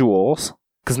individuals,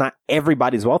 because not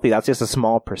everybody's wealthy. That's just a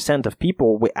small percent of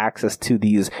people with access to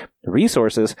these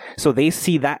resources. So they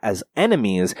see that as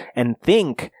enemies and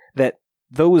think that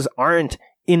those aren't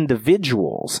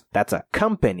individuals. That's a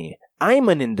company. I'm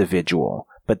an individual.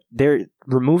 But they're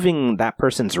removing that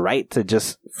person's right to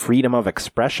just freedom of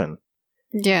expression.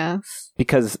 Yes.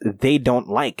 Because they don't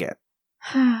like it.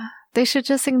 They should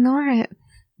just ignore it.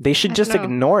 They should just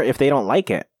ignore it if they don't like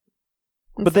it.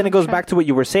 But then it goes back to what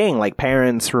you were saying, like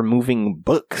parents removing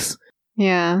books.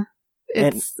 Yeah.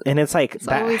 And it's like, it's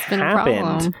that always been a happened.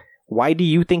 problem. Why do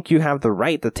you think you have the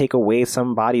right to take away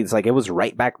somebody's, like, it was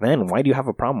right back then. Why do you have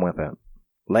a problem with it?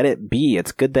 Let it be.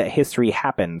 It's good that history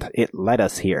happened. It led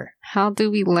us here. How do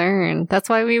we learn? That's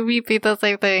why we repeat the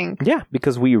same thing. Yeah,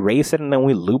 because we erase it and then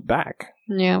we loop back.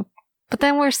 Yeah. But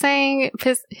then we're saying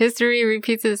history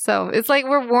repeats itself. It's like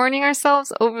we're warning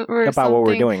ourselves over about what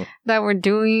we're doing. That we're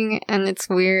doing, and it's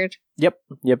weird. Yep.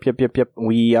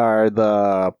 We are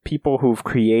the people who've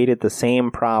created the same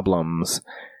problems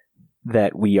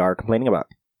that we are complaining about.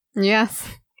 Yes.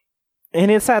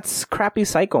 And it's that crappy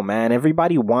cycle, man.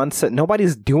 Everybody wants it.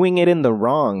 Nobody's doing it in the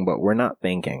wrong, but we're not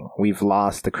thinking. We've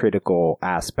lost the critical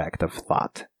aspect of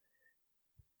thought.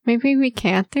 Maybe we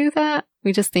can't do that.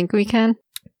 We just think we can.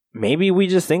 Maybe we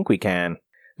just think we can.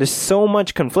 There's so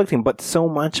much conflicting, but so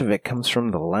much of it comes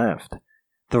from the left.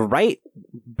 The right,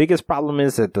 biggest problem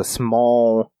is that the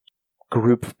small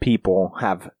group of people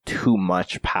have too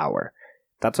much power.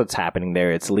 That's what's happening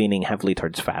there. It's leaning heavily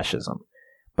towards fascism.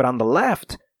 But on the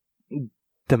left,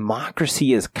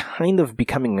 democracy is kind of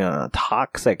becoming a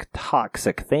toxic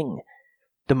thing.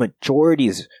 The majority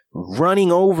is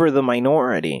running over the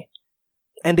minority.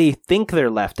 And they think they're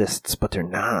leftists, but they're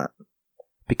not.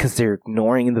 Because they're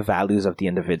ignoring the values of the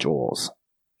individuals.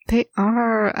 They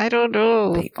are. I don't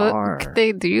know. They what are. could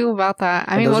they do about that?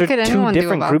 I And mean, those what could are two anyone do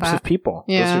different about groups that? of people.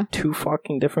 Yeah. Those are two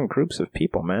fucking different groups of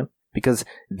people, man. Because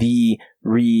the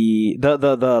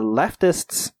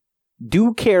leftists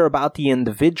do care about the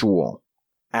individual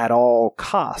at all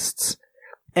costs.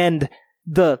 And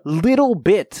the little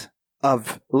bit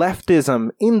of leftism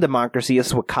in democracy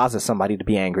is what causes somebody to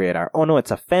be angry at our, oh no,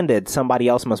 it's offended. Somebody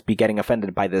else must be getting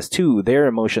offended by this too. Their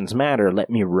emotions matter. Let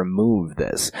me remove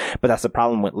this. But that's the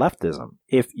problem with leftism.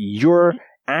 If you're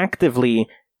actively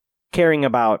caring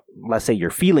about, let's say, your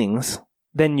feelings,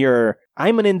 then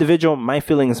I'm an individual, my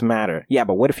feelings matter. Yeah,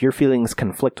 but what if your feelings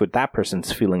conflict with that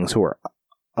person's feelings who are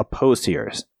opposed to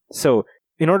yours? So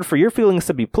in order for your feelings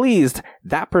to be pleased,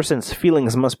 that person's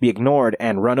feelings must be ignored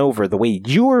and run over the way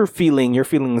you're feeling your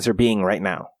feelings are being right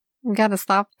now. We gotta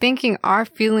stop thinking our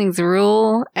feelings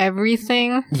rule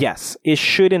everything. Yes, it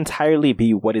should entirely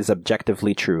be what is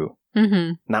objectively true.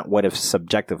 Mm-hmm. Not what if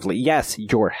subjectively. Yes,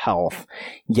 your health.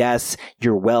 Yes,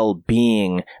 your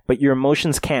well-being. But your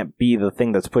emotions can't be the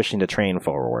thing that's pushing the train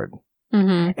forward.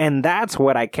 Mm-hmm. And that's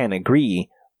what I can agree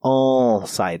all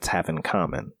sides have in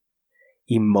common.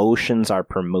 Emotions are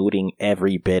promoting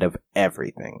every bit of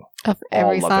everything. Of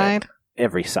every All of side? it.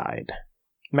 Every side.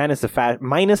 Minus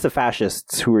the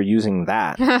fascists who are using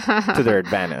that to their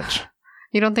advantage.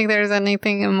 You don't think there's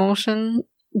anything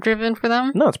emotion-driven for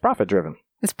them? No, it's profit-driven.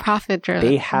 It's profit-driven.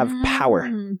 They have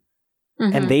power.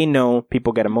 And they know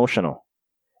people get emotional.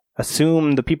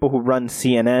 Assume the people who run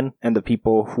CNN and the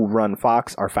people who run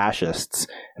Fox are fascists.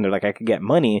 And they're like, I could get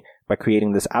money by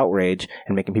creating this outrage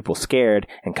and making people scared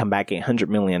and come back 800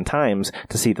 million times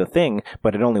to see the thing.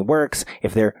 But it only works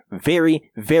if they're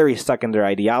very, very stuck in their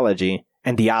ideology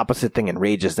and the opposite thing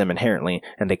enrages them inherently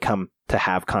and they come to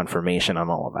have confirmation on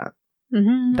all of that.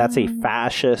 That's a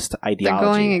fascist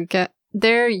ideology.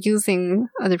 They're using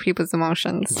other people's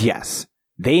emotions. Yes.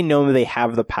 They know they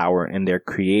have the power and they're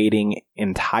creating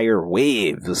entire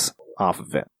waves off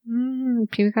of it.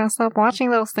 People gotta stop watching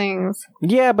those things.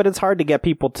 Yeah, but it's hard to get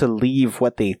people to leave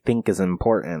what they think is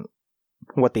important,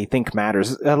 what they think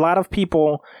matters. A lot of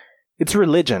people, it's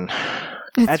religion.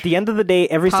 At the end of the day,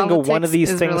 every single one of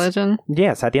these things... religion?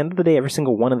 Yes, at the end of the day, every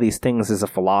single one of these things is a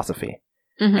philosophy.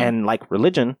 And like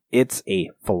religion, it's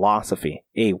a philosophy,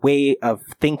 a way of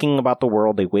thinking about the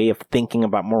world, a way of thinking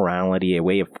about morality, a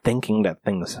way of thinking that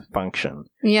things function.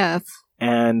 Yes.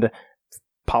 And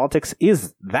politics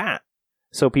is that.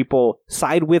 So people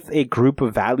side with a group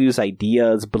of values,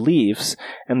 ideas, beliefs,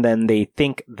 and then they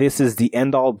think this is the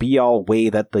end-all, be-all way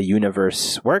that the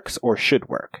universe works or should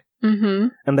work.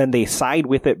 And then they side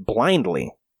with it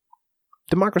blindly.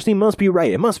 Democracy must be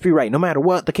right. It must be right, no matter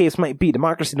what the case might be.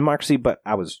 Democracy, but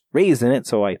I was raised in it,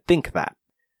 so I think that.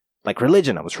 Like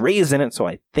religion, I was raised in it, so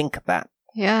I think that.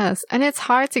 Yes, and it's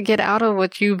hard to get out of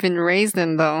what you've been raised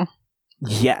in, though.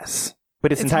 Yes,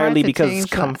 but it's entirely because it's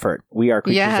comfort. We are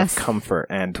creatures of comfort,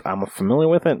 and I'm familiar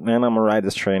with it, and I'm going to ride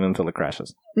this train until it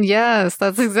crashes. Yes,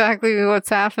 that's exactly what's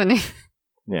happening.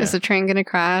 Yeah. Is the train going to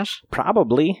crash?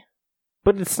 Probably,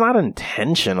 but it's not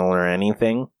intentional or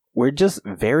anything. We're just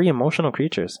very emotional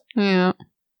creatures. Yeah.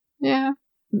 Yeah.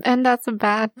 And that's a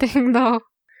bad thing, though.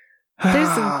 There's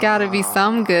gotta be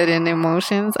some good in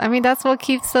emotions. I mean, that's what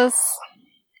keeps us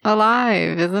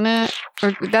alive, isn't it?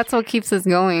 Or that's what keeps us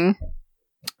going.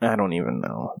 I don't even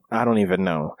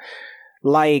know.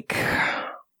 Like,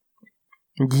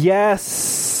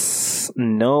 yes,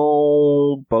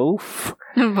 no, both.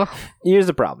 Here's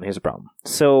the problem.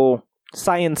 So,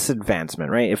 science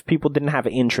advancement, right? If people didn't have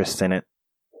interest in it,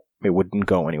 it wouldn't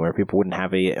go anywhere. People wouldn't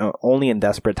have only in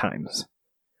desperate times.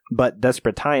 But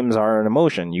desperate times are an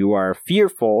emotion. You are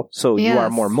fearful, so you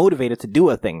are more motivated to do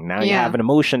a thing. Now you have an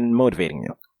emotion motivating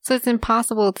you. So it's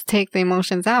impossible to take the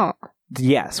emotions out.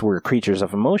 Yes, we're creatures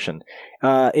of emotion.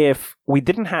 If we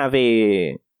didn't have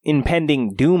a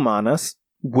impending doom on us,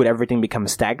 would everything become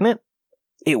stagnant?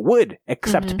 It would,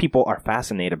 except people are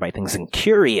fascinated by things and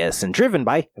curious and driven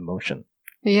by emotion.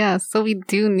 Yeah, so we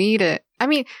do need it. I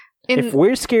mean... if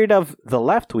we're scared of the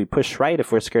left, we push right.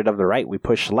 If we're scared of the right, we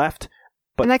push left.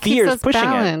 But and that fear keeps is pushing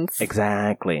balanced. it.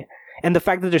 Exactly. And the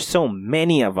fact that there's so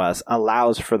many of us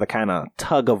allows for the kind of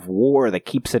tug of war that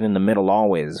keeps it in the middle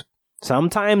always.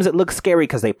 Sometimes it looks scary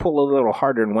because they pull a little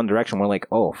harder in one direction. We're like,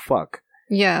 oh, fuck.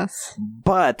 Yes.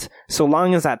 But so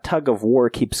long as that tug of war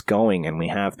keeps going and we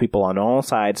have people on all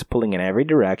sides pulling in every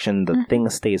direction, the thing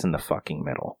stays in the fucking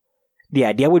middle. The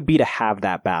idea would be to have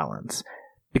that balance.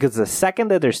 Because the second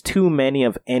that there's too many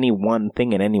of any one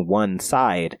thing in any one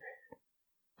side,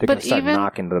 they're going to start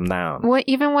knocking them down.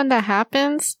 Even when that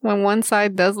happens, when one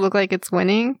side does look like it's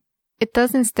winning, it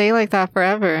doesn't stay like that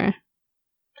forever.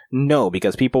 No,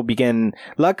 because people begin...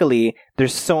 Luckily,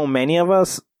 there's so many of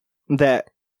us that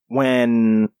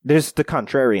when there's the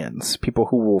contrarians, people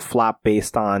who will flop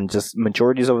based on just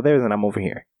majorities over there, then I'm over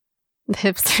here. The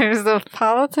hipsters of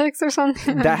politics or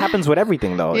something? That happens with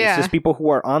everything, though. Yeah. It's just people who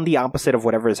are on the opposite of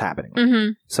whatever is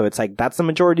happening. So it's like, that's the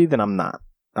majority, then I'm not.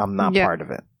 I'm not part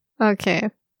of it. Okay.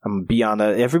 I'm beyond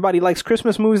everybody likes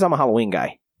Christmas movies, I'm a Halloween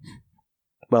guy.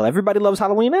 Well, everybody loves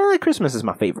Halloween, Christmas is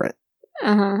my favorite.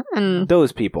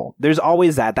 Those people. There's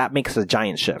always that. That makes a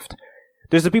giant shift.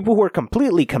 There's the people who are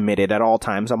completely committed at all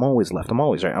times. I'm always left. I'm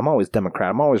always right. I'm always Democrat.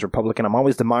 I'm always Republican. I'm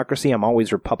always democracy. I'm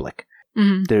always Republic.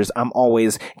 I'm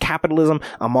always capitalism.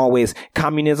 I'm always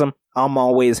communism. I'm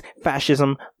always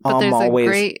fascism. But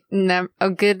there's a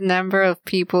good number of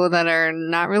people that are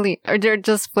not really, or they're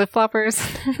just flip-floppers.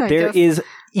 There is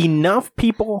enough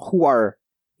people who are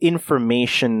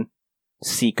information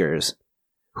seekers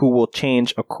who will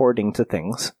change according to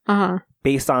things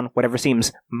based on whatever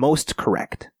seems most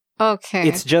correct. Okay.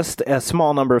 It's just a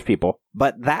small number of people,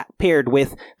 but that paired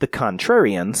with the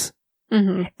contrarians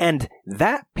and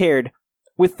that paired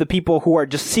with the people who are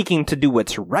just seeking to do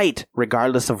what's right,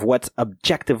 regardless of what's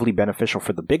objectively beneficial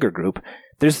for the bigger group,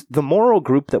 there's the moral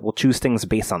group that will choose things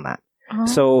based on that. Oh.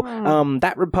 So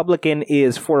that Republican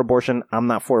is for abortion. I'm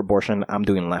not for abortion. I'm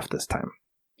doing left this time.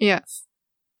 Yes.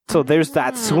 So there's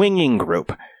that swinging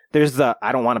group. There's the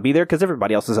I don't want to be there because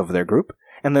everybody else is over their group.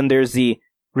 And then there's the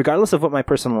regardless of what my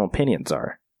personal opinions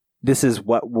are, this is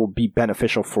what will be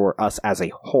beneficial for us as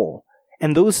a whole.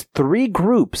 And those three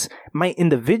groups might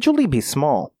individually be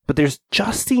small, but there's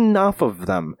just enough of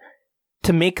them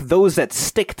to make those that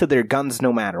stick to their guns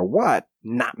no matter what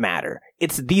not matter.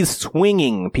 It's these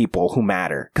swinging people who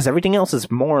matter, because everything else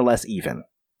is more or less even.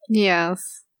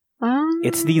 Yes.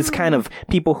 It's these kind of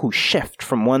people who shift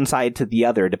from one side to the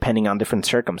other depending on different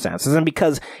circumstances. And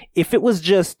because if it was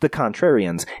just the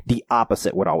contrarians, the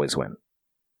opposite would always win.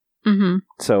 Mm-hmm.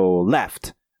 So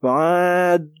left.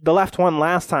 Well, the left won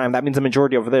last time. That means a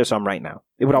majority over there, so I'm right now.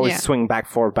 It would always swing back,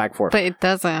 forward, back, forward. But it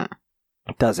doesn't.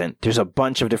 It doesn't. There's a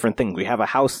bunch of different things. We have a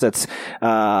House that's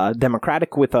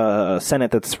Democratic with a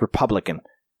Senate that's Republican.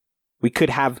 We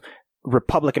could have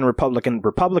Republican. We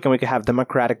could have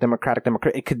Democratic.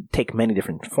 It could take many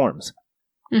different forms.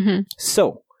 Mm-hmm.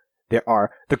 So there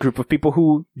are the group of people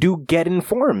who do get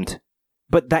informed,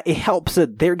 but that it helps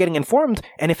that they're getting informed.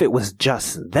 And if it was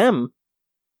just them,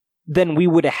 then we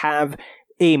would have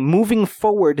a moving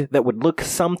forward that would look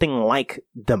something like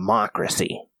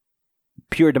democracy.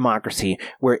 Pure democracy,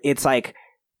 where it's like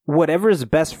whatever is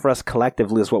best for us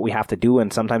collectively is what we have to do,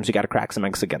 and sometimes you got to crack some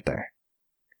eggs to get there.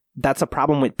 That's a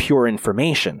problem with pure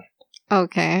information.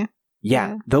 Okay.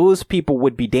 Yeah, those people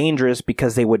would be dangerous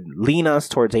because they would lean us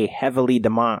towards a heavily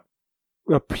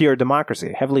pure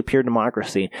democracy,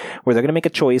 where they're going to make a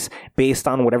choice based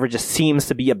on whatever just seems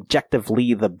to be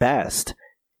objectively the best.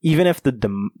 Even if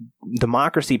the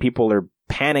democracy people are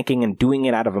panicking and doing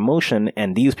it out of emotion,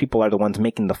 and these people are the ones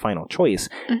making the final choice,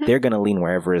 they're going to lean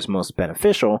wherever is most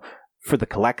beneficial for the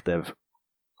collective,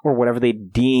 or whatever they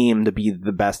deem to be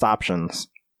the best options.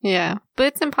 Yeah, but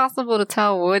it's impossible to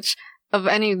tell which of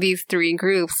any of these three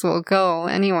groups will go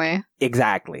anyway.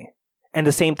 Exactly. And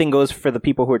the same thing goes for the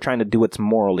people who are trying to do what's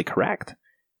morally correct.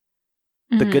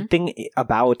 The good thing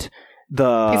about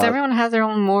because everyone has their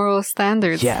own moral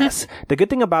standards. Yes. The good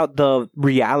thing about the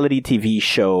reality TV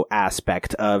show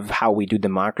aspect of how we do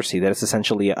democracy, that it's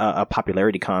essentially a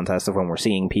popularity contest of when we're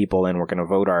seeing people and we're going to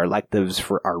vote our electives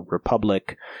for our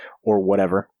republic or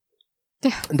whatever.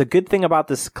 The good thing about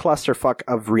this clusterfuck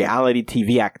of reality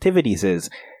TV activities is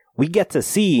we get to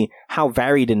see how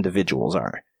varied individuals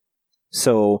are.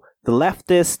 So the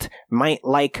leftist might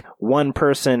like one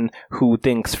person who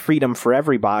thinks freedom for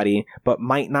everybody, but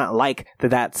might not like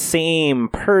that same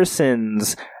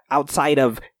person's, outside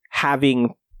of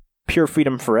having pure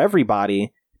freedom for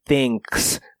everybody,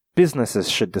 thinks businesses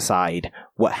should decide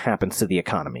what happens to the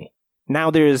economy.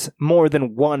 Now there's more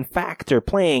than one factor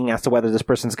playing as to whether this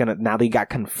person's gonna, now they got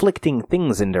conflicting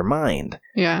things in their mind.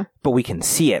 Yeah. But we can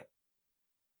see it.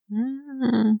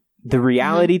 The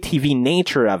reality TV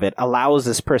nature of it allows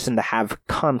this person to have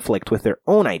conflict with their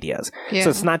own ideas. Yeah.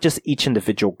 So it's not just each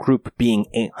individual group being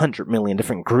 800 million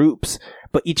different groups,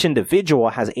 but each individual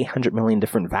has 800 million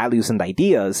different values and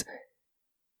ideas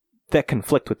that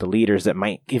conflict with the leaders that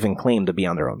might even claim to be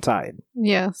on their own side.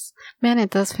 Yes. Man, it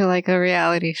does feel like a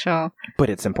reality show. But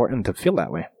it's important to feel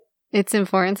that way. It's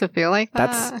important to feel like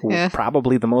that? That's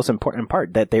probably the most important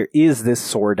part, that there is this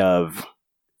sort of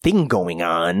thing going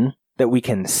on that we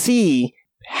can see,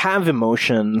 have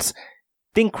emotions,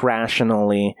 think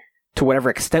rationally, to whatever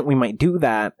extent we might do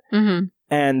that,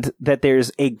 and that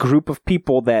there's a group of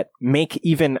people that make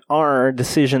even our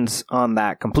decisions on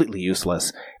that completely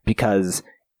useless, because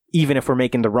even if we're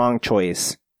making the wrong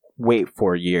choice, wait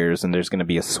 4 years and there's going to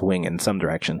be a swing in some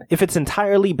direction. If it's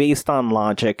entirely based on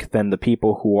logic, then the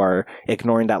people who are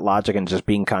ignoring that logic and just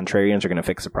being contrarians are going to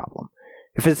fix the problem.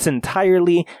 If it's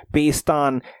entirely based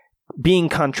on being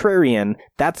contrarian,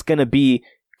 that's going to be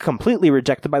completely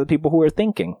rejected by the people who are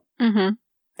thinking. And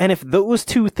if those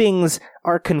two things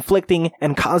are conflicting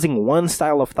and causing one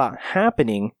style of thought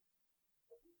happening,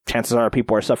 chances are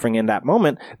people are suffering in that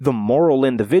moment. The moral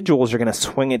individuals are going to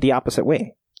swing it the opposite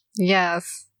way.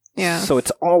 Yes. Yeah. So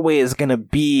it's always going to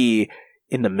be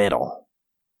in the middle.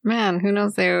 Man, who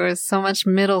knows? There was so much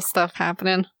middle stuff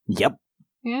happening. Yep.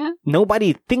 Yeah.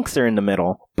 Nobody thinks they're in the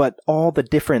middle, but all the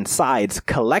different sides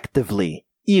collectively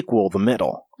equal the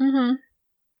middle.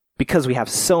 Because we have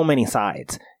so many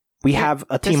sides. We have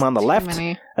a team on the left,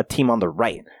 a team on the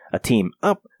right, a team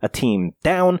up, a team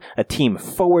down, a team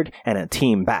forward, and a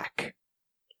team back.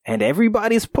 And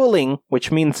everybody's pulling,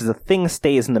 which means the thing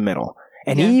stays in the middle.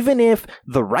 And even if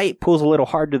the right pulls a little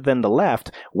harder than the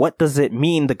left, what does it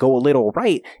mean to go a little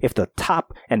right if the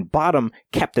top and bottom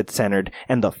kept it centered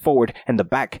and the forward and the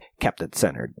back kept it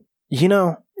centered? You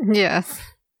know? Yes.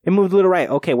 It moved a little right.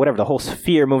 Okay, whatever. The whole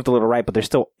sphere moved a little right, but there's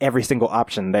still every single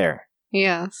option there.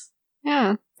 Yes.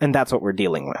 Yeah. And that's what we're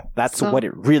dealing with. That's what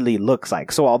it really looks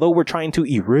like. So although we're trying to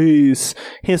erase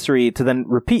history to then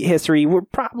repeat history, we're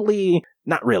probably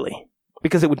not really.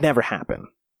 Because it would never happen.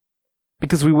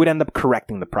 Because we would end up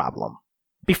correcting the problem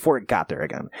before it got there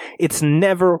again. It's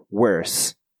never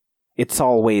worse. It's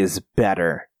always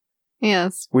better.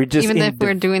 Yes. We're just even if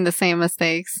we're doing the same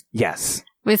mistakes. Yes.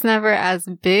 It's never as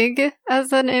big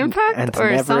as an impact, and it's or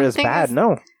never as bad.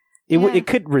 No. Yeah. It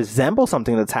could resemble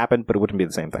something that's happened, but it wouldn't be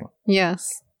the same thing.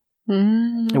 Yes.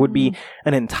 It would be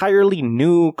an entirely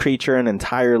new creature, an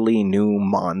entirely new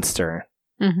monster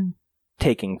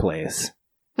taking place.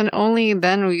 And only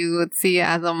then we would see it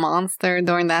as a monster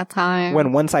during that time.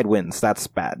 When one side wins, that's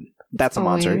bad. That's a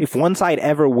monster. If one side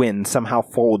ever wins, somehow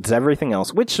folds everything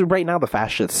else, which right now the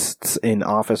fascists in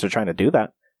office are trying to do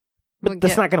that. But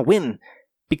that's not going to win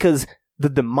because the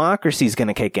democracy is going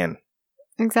to kick in.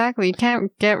 Exactly. You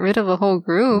can't get rid of a whole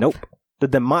group. Nope. The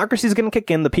democracy is going to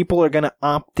kick in. The people are going to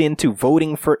opt into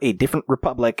voting for a different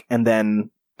republic, and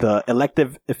then the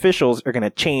elective officials are going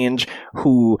to change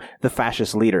who the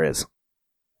fascist leader is.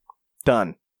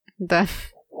 Done.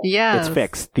 Yeah. It's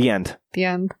fixed. The end. The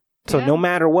end. So no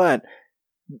matter what,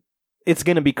 it's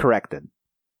going to be corrected.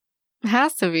 It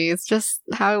has to be. It's just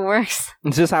how it works.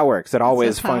 It's just how it works. It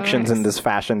always functions in this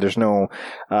fashion. There's no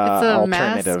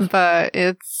alternative. Mess, but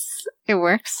it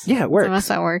works. Yeah, it works. It's a mess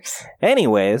that works.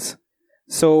 Anyways,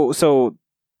 so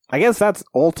I guess that's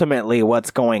ultimately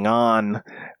what's going on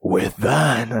with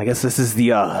that. I guess this is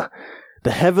the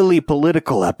heavily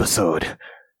political episode.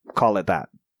 Call it that.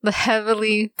 The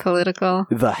heavily political.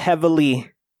 The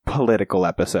heavily political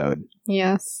episode.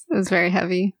 Yes, it's very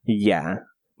heavy. Yeah.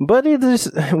 But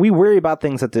we worry about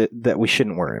things that we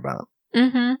shouldn't worry about.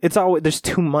 Mm-hmm. It's always, there's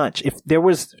too much. If there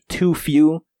was too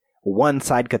few, one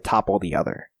side could topple the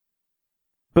other.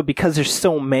 But because there's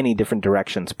so many different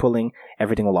directions pulling,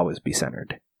 everything will always be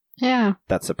centered. Yeah.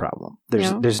 That's the problem.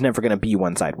 There's never going to be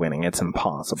one side winning. It's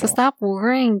impossible. So stop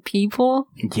worrying, people.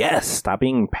 Yes, stop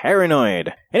being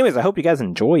paranoid. Anyways, I hope you guys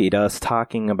enjoyed us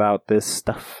talking about this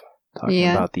stuff. Talking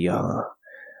about the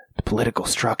political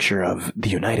structure of the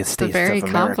United States of America.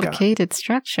 The very complicated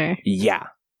structure. Yeah.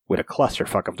 With a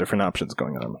clusterfuck of different options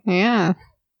going on. Yeah.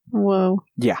 Whoa.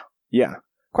 Yeah.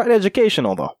 Quite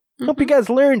educational, though. Hope you guys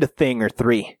learned a thing or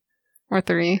three. Or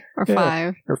 3. Or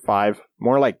 5. Or 5.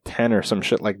 More like 10 or some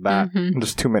shit like that.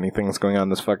 There's too many things going on in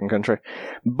this fucking country.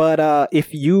 But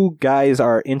if you guys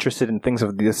are interested in things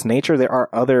of this nature, there are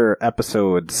other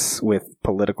episodes with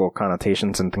political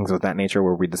connotations and things of that nature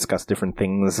where we discuss different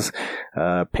things,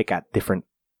 pick at different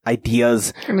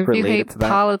ideas and if related you hate to that.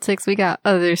 Politics, we got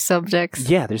other subjects.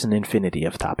 Yeah, there's an infinity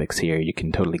of topics here. You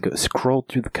can totally go scroll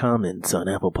through the comments on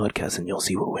Apple Podcasts and you'll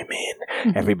see what we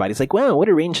mean. Everybody's like, wow, what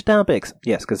a range of topics.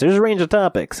 Yes, because there's a range of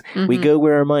topics. We go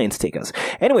where our minds take us.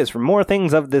 Anyways, for more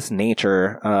things of this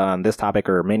nature, on this topic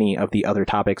or many of the other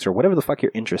topics or whatever the fuck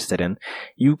you're interested in,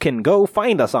 you can go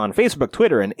find us on Facebook,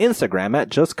 Twitter, and Instagram at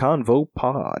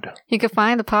JustConvoPod. You can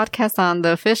find the podcast on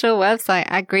the official website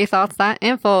at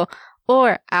greatthoughts.info.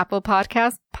 Or Apple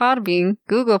Podcasts, Podbean,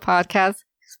 Google Podcasts,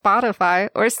 Spotify,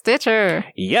 or Stitcher.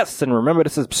 Yes, and remember to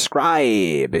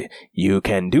subscribe. You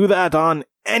can do that on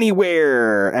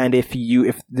anywhere. And if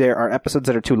there are episodes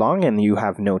that are too long and you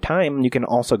have no time, you can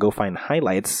also go find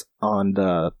highlights on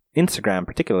the Instagram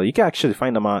particularly. You can actually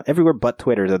find them on everywhere but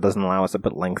Twitter that doesn't allow us to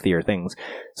put lengthier things.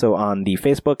 So on the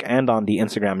Facebook and on the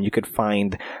Instagram, you could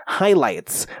find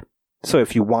highlights. So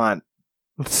if you want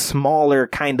smaller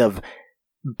kind of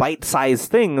bite-sized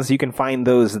things, you can find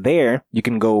those there. You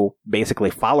can go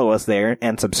basically follow us there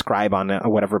and subscribe on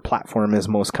whatever platform is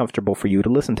most comfortable for you to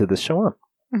listen to this show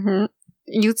on.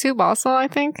 YouTube also, I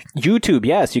think. YouTube,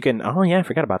 yes. You can. Oh yeah, I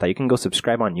forgot about that. You can go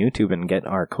subscribe on YouTube and get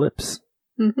our clips.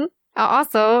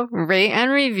 Also, rate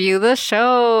and review the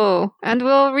show, and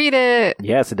we'll read it.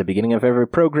 Yes, at the beginning of every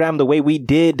program, the way we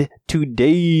did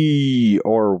today.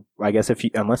 Or I guess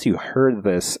unless you heard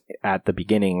this at the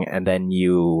beginning and then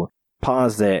you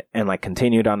paused it and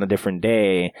continued on a different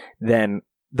day, then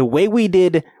the way we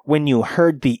did when you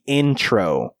heard the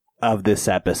intro of this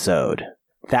episode,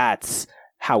 that's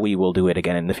how we will do it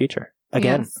again in the future.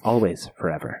 Again, always,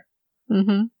 forever.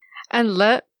 And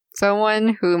let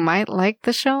someone who might like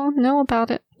the show know about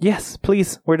it. Yes,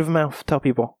 please. Word of mouth. Tell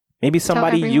people. Maybe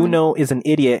somebody you know is an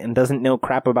idiot and doesn't know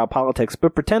crap about politics,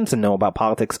 but pretends to know about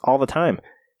politics all the time.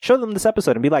 Show them this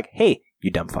episode and be like, hey, you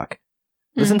dumb fuck.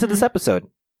 Listen to this episode.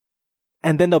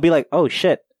 And then they'll be like, oh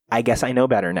shit, I guess I know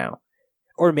better now.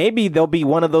 Or maybe they'll be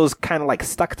one of those kind of like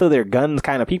stuck to their guns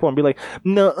kind of people and be like,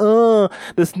 nuh-uh,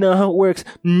 that's not how it works.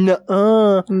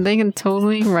 Nuh-uh. They can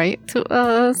totally write to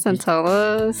us and tell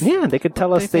us. Yeah, they could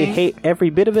tell us they hate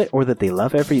every bit of it or that they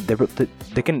love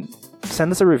they can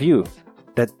send us a review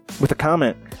that with a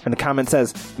comment, and the comment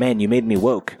says, man, you made me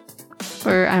woke.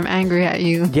 Or I'm angry at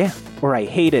you. Yeah, or I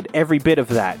hated every bit of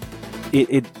that.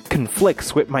 It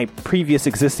conflicts with my previous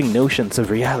existing notions of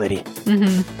reality.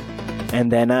 Mm-hmm. And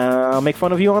then I'll make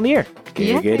fun of you on the air.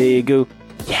 Giggity goo.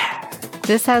 Yeah.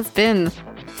 This has been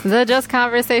the Just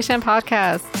Conversation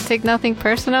podcast. Take nothing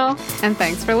personal, and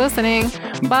thanks for listening.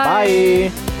 Bye.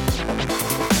 Bye.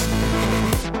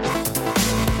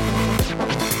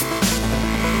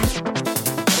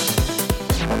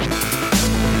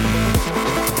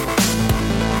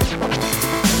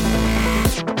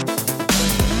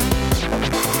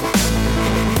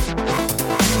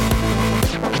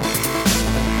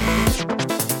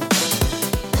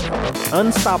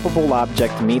 Unstoppable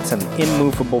object meets an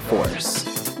immovable force.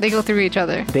 They go through each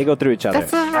other. They go through each other.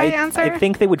 That's the right answer? I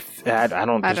think they would... I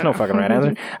don't there's no fucking right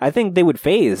answer. I think they would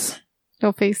phase.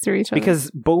 They'll phase through each other.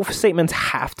 Because both statements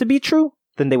have to be true,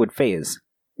 then they would phase.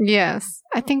 Yes,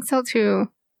 I think so too.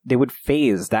 They would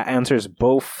phase. That answers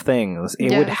both things.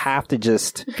 It would have to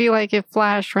just... It'd be like if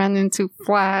Flash ran into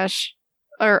Flash...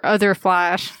 Or other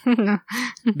Flash.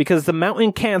 Because the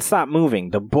mountain can't stop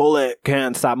moving. The bullet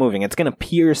can't stop moving. It's going to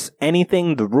pierce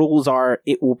anything. The rules are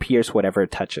it will pierce whatever it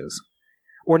touches.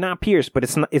 Or not pierce, but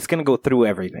it's going to go through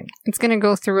everything. It's going to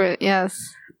go through it, yes.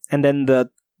 And then the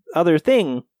other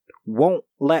thing won't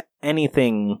let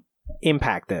anything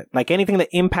impact it. Like anything that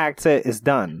impacts it is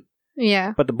done.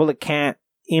 Yeah. But the bullet can't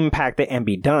impact it and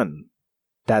be done.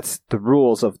 That's the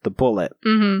rules of the bullet.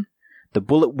 Mm-hmm. The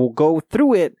bullet will go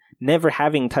through it, never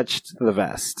having touched the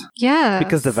vest. Yeah.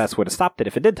 Because the vest would have stopped it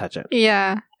if it did touch it.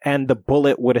 Yeah. And the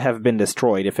bullet would have been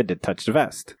destroyed if it did touch the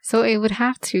vest. So it would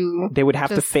have to... They would have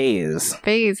to phase.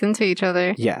 Phase into each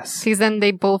other. Yes. Because then they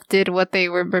both did what they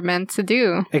were meant to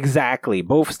do. Exactly.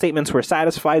 Both statements were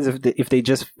satisfied if they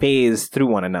just phased through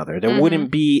one another. There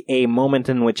wouldn't be a moment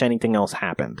in which anything else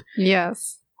happened.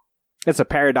 Yes. It's a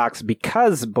paradox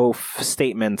because both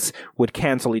statements would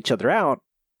cancel each other out,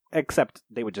 except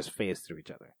they would just phase through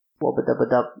each other. Good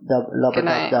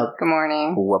night. Good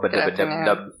morning. Good afternoon.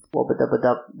 Good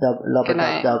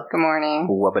night. Good morning.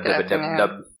 Good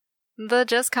afternoon. The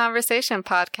Just Conversation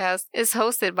podcast is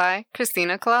hosted by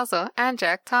Christina Colazo and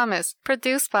Jack Thomas,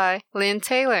 produced by Lynn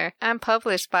Taylor, and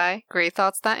published by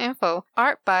GreatThoughts.info,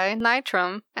 art by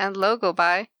Nitrum, and logo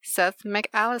by Seth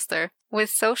McAllister,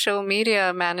 with social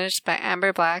media managed by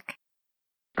Amber Black.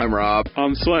 I'm Rob.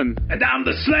 I'm Slim. And I'm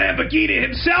the Slamborghini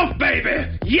himself,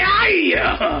 baby!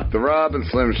 Yeah! The Rob and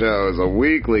Slim Show is a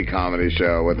weekly comedy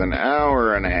show with an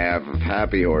hour and a half of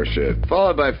happy horseshit,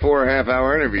 followed by 4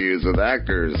 half-hour interviews with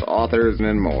actors, authors,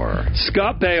 and more.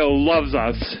 Scott Baio loves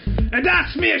us. And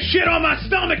I smear shit on my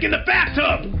stomach in the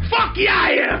bathtub! Fuck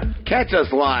yeah! Catch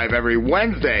us live every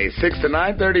Wednesday, 6 to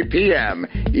 9:30 p.m.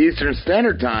 Eastern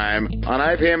Standard Time on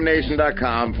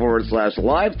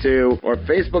IPMNation.com/live2 or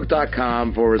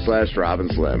Facebook.com/Rob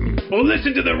and Slim. Or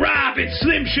listen to the Rob and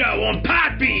Slim Show on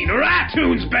Podbean or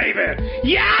iTunes, baby!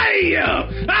 Yeah!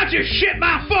 I'll just shit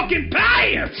my fucking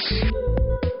pants!